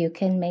that you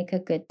can make a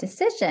good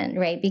decision,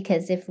 right?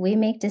 Because if we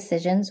make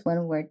decisions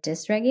when we're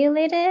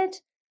dysregulated,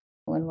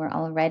 when we're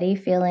already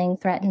feeling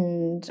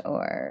threatened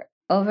or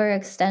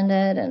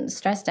overextended and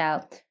stressed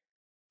out,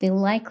 the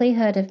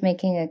likelihood of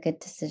making a good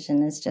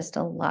decision is just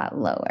a lot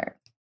lower.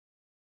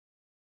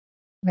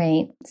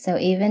 Right. So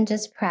even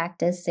just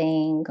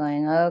practicing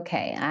going,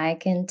 okay, I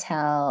can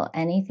tell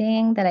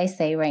anything that I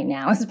say right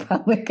now is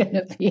probably going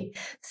to be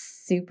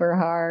super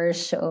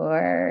harsh,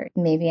 or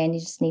maybe I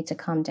just need to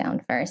calm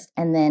down first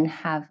and then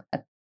have a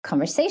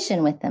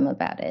conversation with them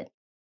about it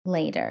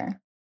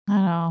later. I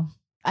don't know.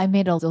 I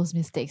made all those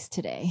mistakes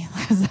today.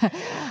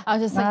 I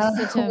was just like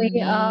such Oh, a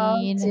we all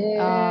mean,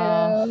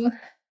 do.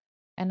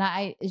 and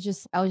I was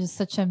just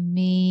such a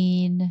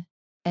mean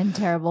and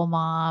terrible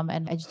mom.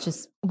 And I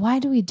just, why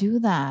do we do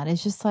that?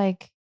 It's just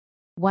like,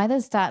 why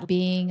does that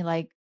being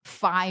like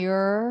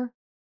fire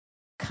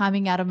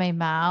coming out of my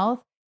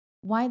mouth?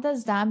 Why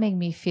does that make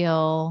me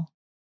feel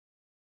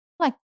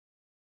like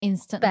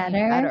instantly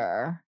Better.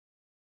 better?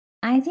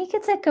 I think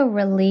it's like a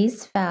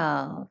release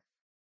valve,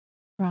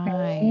 Right.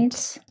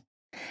 right?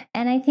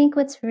 And I think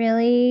what's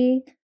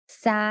really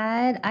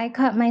sad, I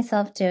caught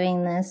myself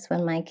doing this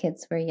when my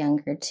kids were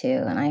younger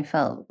too, and I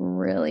felt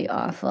really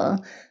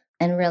awful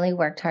and really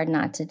worked hard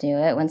not to do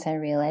it once I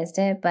realized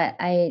it. But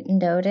I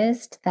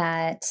noticed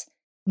that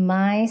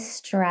my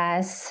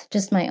stress,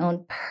 just my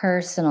own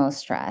personal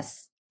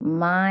stress,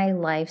 my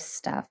life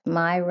stuff,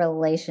 my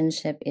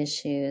relationship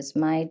issues,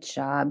 my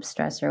job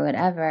stress, or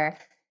whatever,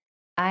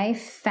 I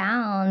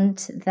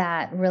found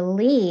that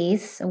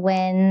release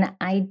when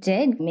I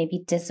did maybe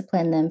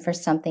discipline them for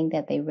something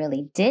that they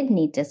really did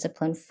need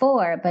discipline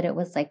for, but it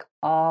was like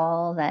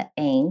all that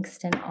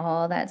angst and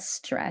all that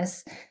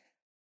stress,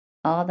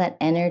 all that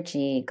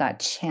energy got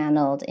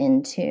channeled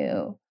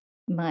into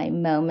my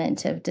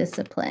moment of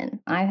discipline.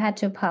 I've had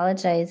to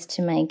apologize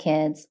to my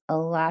kids a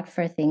lot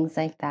for things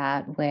like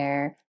that,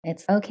 where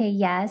it's okay,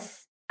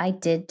 yes, I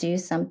did do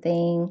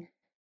something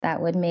that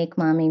would make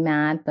mommy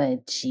mad,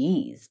 but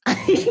geez,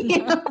 you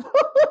know?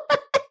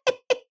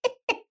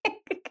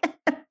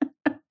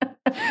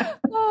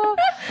 Oh,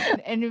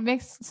 and it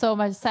makes so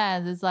much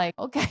sense. It's like,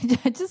 okay,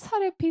 I just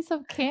had a piece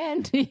of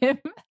candy and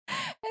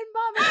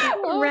mom is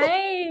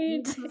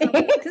loaded.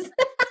 Right.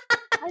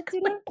 I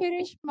didn't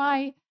finish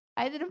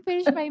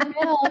my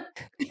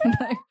milk.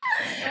 Like,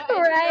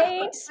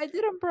 Right. I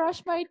didn't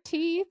brush my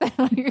teeth.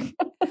 Like,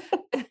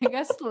 I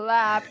got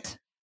slapped.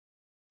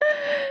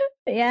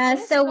 Yeah. That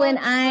is So so when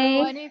true.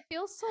 I, And it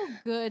feels so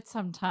good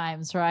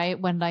sometimes, right?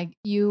 When like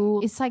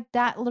it's like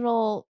that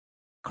little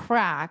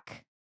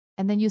crack,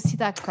 and then you see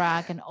that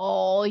crack, and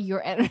all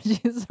your energy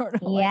is sort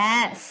of like,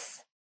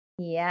 yes,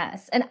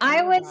 yes. And I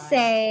you're would right.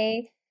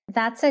 say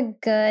that's a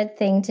good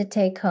thing to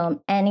take home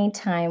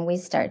anytime we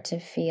start to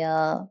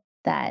feel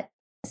that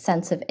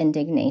sense of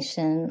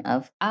indignation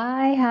of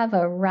I have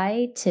a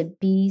right to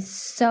be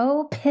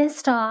so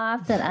pissed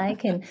off that I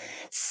can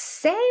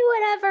say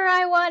whatever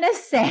I want to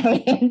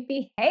say and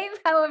behave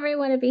however I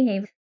want to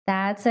behave.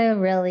 That's a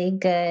really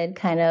good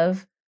kind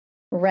of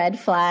red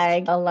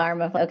flag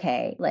alarm of,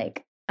 okay,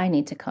 like I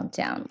need to calm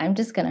down. I'm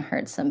just going to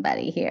hurt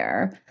somebody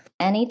here.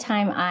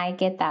 Anytime I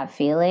get that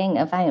feeling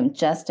of I am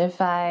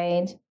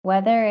justified,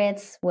 whether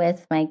it's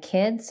with my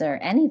kids or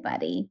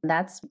anybody,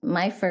 that's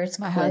my first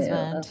My clue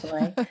husband. of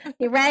like,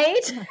 you're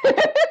right.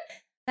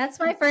 That's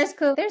my first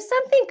clue. There's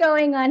something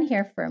going on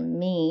here for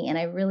me, and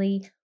I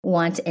really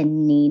want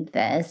and need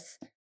this,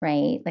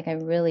 right? Like, I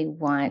really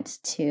want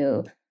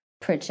to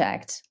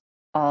project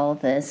all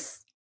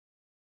this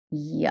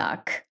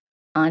yuck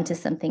onto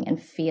something and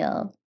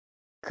feel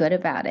good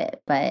about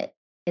it. But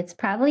it's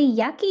probably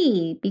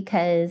yucky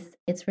because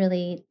it's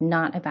really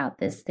not about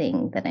this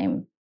thing that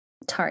I'm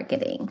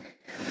targeting.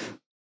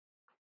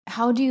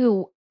 How do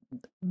you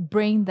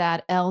bring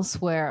that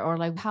elsewhere, or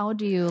like how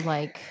do you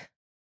like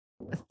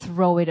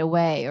throw it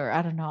away, or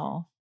I don't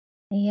know.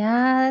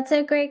 Yeah, that's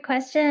a great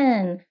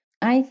question.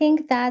 I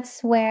think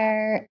that's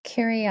where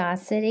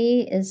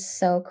curiosity is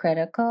so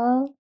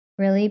critical.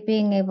 Really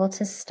being able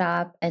to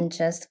stop and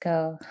just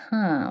go,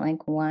 huh,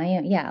 like,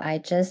 why? Yeah, I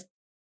just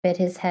bit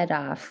his head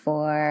off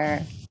for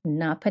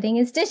not putting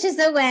his dishes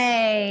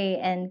away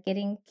and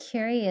getting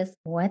curious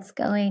what's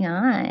going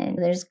on.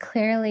 There's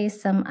clearly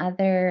some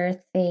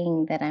other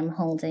thing that I'm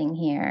holding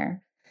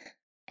here.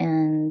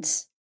 And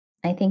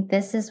I think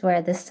this is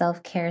where the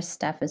self care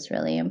stuff is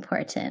really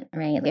important,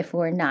 right? If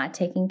we're not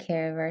taking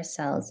care of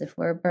ourselves, if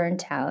we're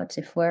burnt out,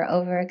 if we're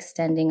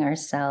overextending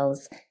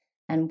ourselves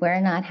and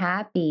we're not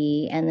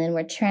happy, and then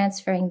we're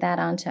transferring that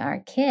onto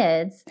our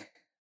kids,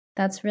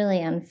 that's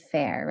really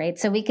unfair, right?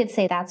 So we could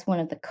say that's one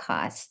of the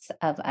costs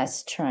of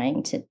us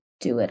trying to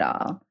do it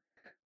all.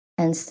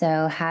 And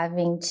so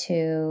having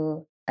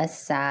to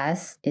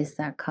assess, is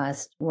that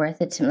cost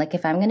worth it to me? Like,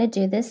 if I'm going to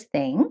do this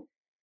thing,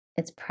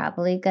 it's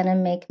probably going to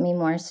make me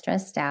more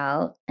stressed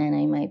out, and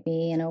I might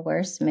be in a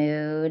worse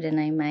mood, and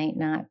I might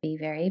not be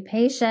very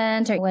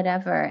patient or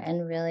whatever.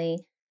 And really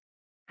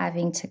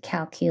having to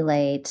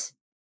calculate,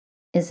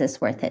 is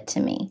this worth it to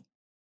me?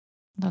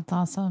 That's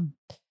awesome.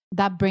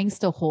 That brings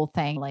the whole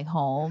thing like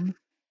home.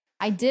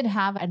 I did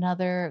have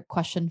another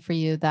question for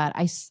you that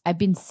I've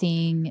been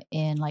seeing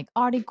in like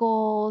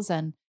articles,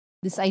 and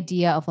this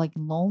idea of like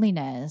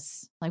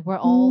loneliness. Like we're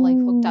all like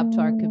hooked up to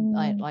our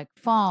Mm, like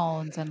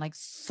phones and like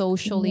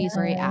socially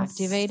very yes.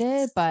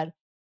 activated, but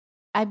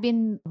I've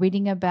been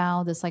reading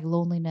about this like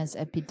loneliness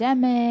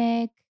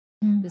epidemic,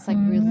 this like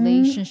Mm-hmm.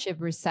 relationship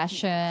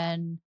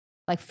recession,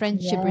 like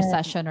friendship Yes.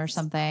 recession or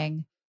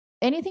something.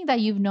 Anything that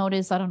you've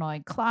noticed, I don't know,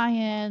 in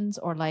clients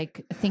or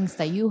like things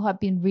that you have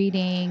been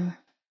reading,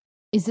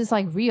 is this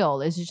like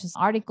real? Is it just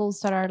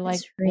articles that are like,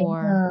 It's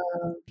or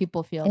real.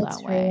 people feel that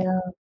It's way?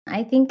 real.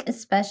 I think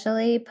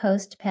especially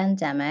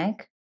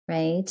post-pandemic,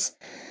 right?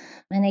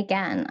 And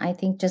again, I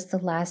think just the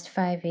last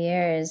 5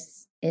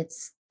 years,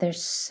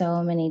 there's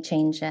so many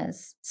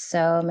changes,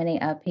 so many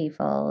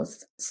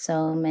upheavals,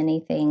 so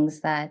many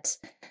things that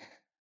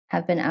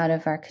have been out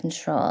of our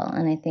control.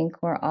 And I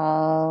think we're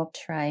all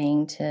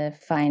trying to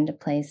find a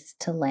place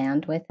to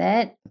land with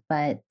it,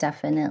 but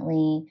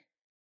definitely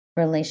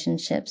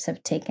relationships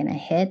have taken a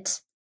hit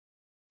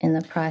in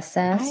the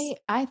process.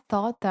 I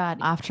thought that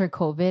after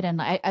COVID,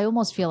 and I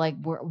almost feel like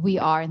we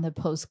are in the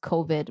post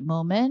COVID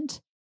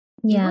moment,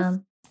 it would Yeah.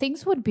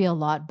 things would be a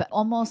lot, but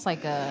almost like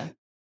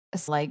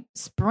it's like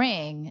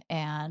spring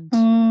and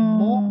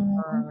more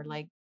Mm,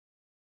 like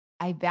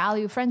I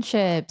value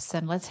friendships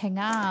and let's hang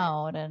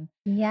out. And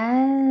but do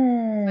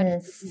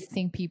you yes.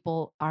 think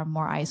people are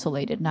more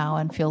isolated now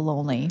and feel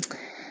lonely?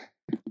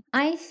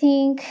 I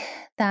think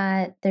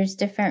that there's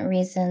different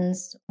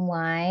reasons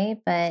why,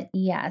 but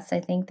yes,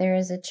 I think there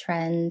is a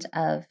trend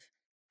of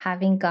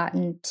having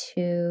gotten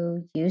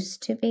too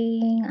used to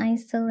being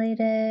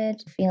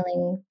isolated,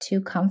 feeling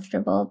too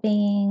comfortable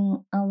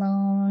being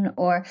alone,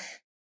 or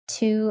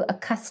too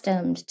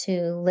accustomed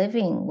to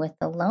living with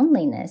the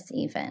loneliness,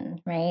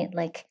 even, right?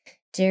 Like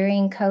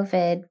during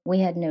COVID, we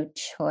had no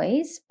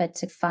choice but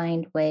to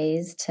find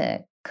ways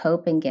to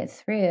cope and get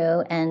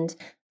through. And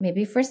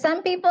maybe for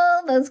some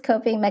people, those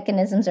coping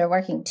mechanisms are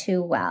working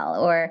too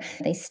well, or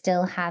they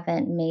still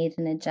haven't made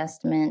an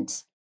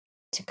adjustment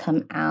to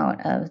come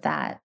out of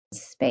that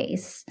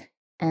space.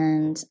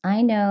 And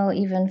I know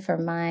even for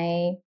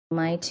my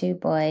two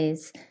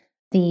boys,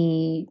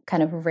 the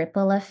kind of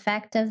ripple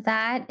effect of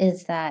that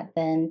is that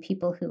then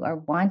people who are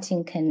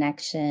wanting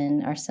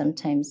connection are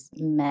sometimes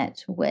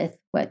met with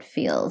what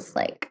feels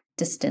like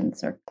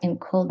distance or in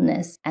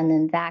coldness. And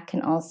then that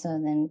can also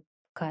then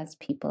cause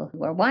people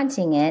who are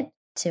wanting it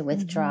to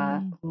withdraw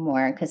Mhm.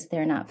 more because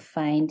they're not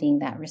finding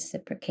that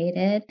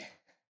reciprocated.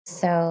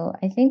 So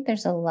I think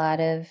there's a lot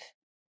of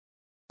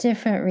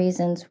different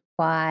reasons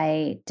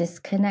why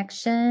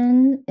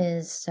disconnection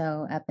is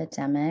so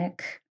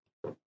epidemic.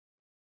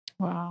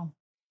 Wow.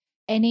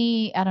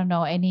 I don't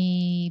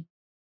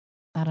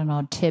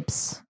know,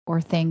 tips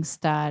or things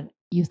that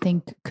you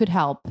think could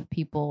help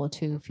people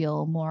to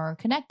feel more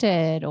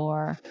connected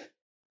or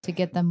to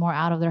get them more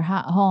out of their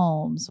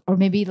homes? Or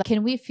maybe like,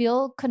 can we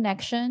feel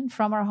connection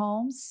from our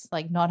homes,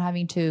 like not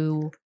having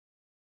to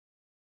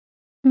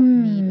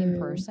meet in Hmm.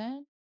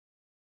 person?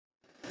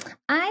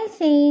 I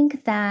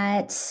think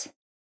that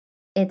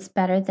it's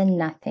better than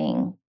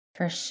nothing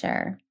for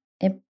sure.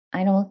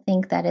 I don't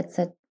think that it's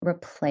a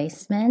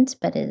replacement,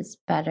 but it is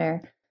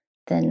better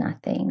than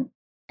nothing.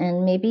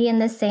 And maybe in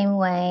the same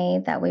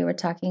way that we were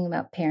talking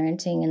about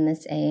parenting in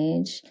this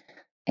age,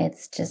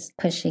 it's just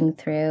pushing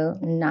through,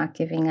 not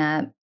giving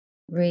up,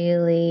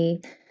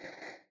 really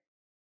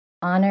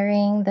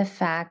honoring the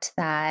fact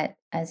that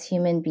as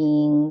human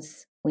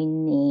beings, we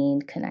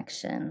need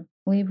connection.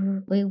 We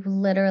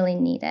literally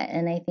need it.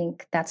 And I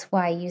think that's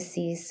why you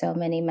see so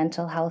many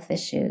mental health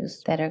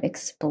issues that are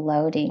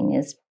exploding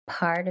is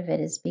part of it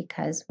is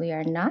because we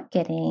are not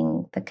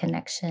getting the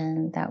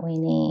connection that we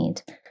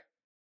need.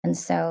 And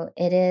so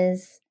it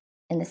is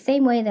in the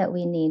same way that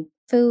we need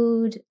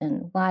food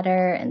and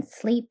water and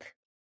sleep,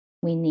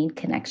 we need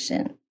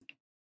connection.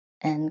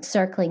 And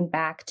circling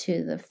back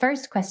to the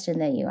first question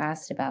that you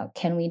asked about,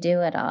 can we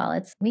do it all?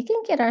 It's we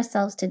can get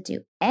ourselves to do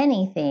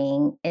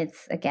anything.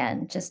 It's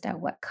again just at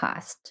what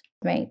cost,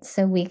 right?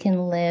 So we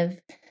can live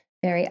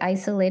very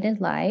isolated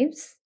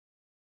lives.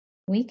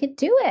 We could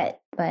do it,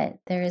 but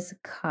there is a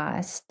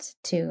cost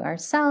to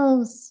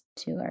ourselves,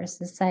 to our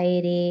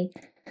society.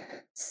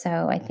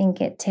 So I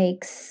think it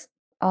takes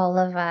all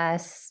of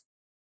us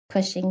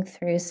pushing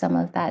through some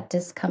of that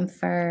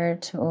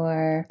discomfort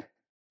or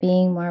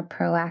being more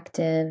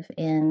proactive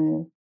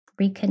in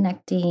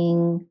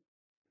reconnecting,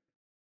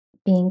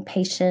 being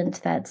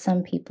patient that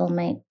some people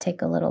might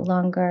take a little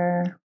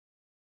longer.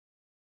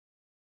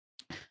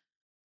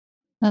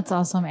 That's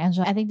awesome,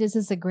 Angela. I think this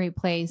is a great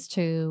place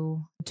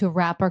to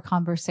wrap our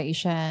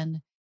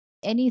conversation.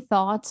 Any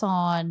thoughts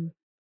on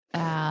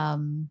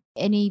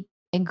any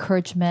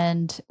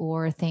encouragement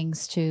or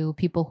things to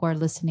people who are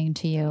listening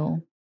to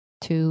you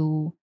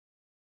to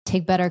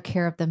take better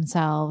care of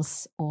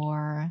themselves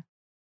or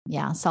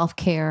yeah,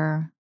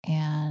 self-care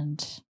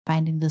and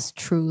finding this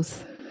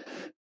truth?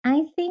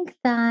 I think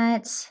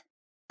that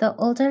the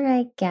older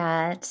I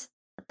get,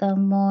 the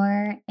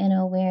more, in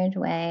a weird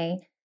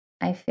way,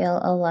 I feel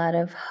a lot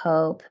of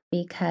hope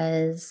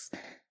because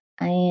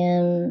I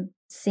am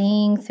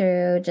seeing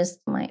through just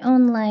my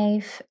own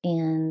life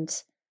and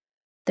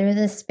through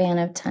the span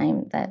of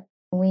time that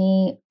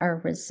we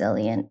are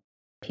resilient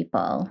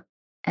people.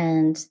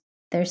 And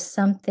there's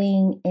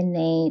something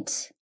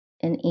innate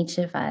in each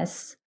of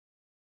us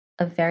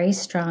a very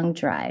strong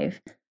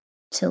drive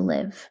to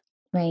live,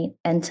 right?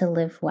 And to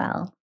live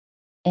well.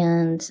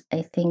 And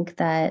I think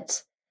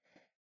that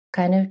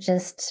kind of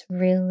just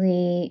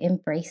really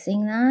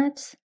embracing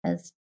that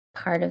as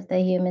part of the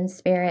human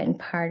spirit and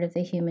part of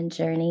the human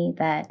journey,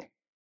 that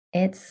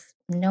it's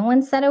no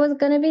one said it was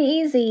going to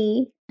be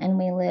easy. And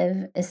we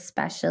live,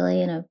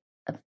 especially in a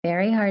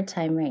very hard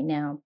time right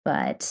now,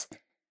 but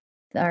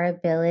our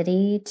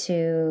ability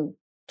to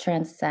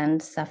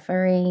transcend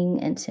suffering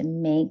and to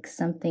make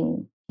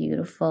something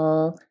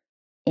beautiful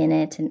in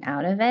it and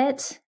out of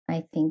it,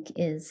 I think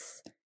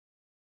is,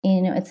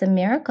 it's a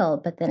miracle,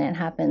 but then it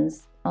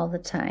happens all the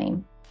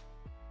time.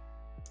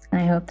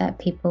 I hope that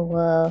people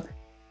will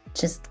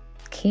just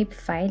keep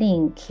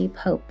fighting, keep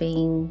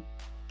hoping,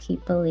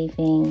 keep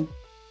believing.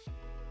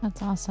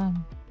 That's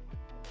awesome.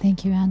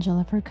 Thank you,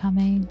 Angela, for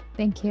coming.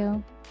 Thank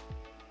you.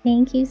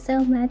 Thank you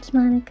so much,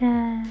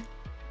 Monica.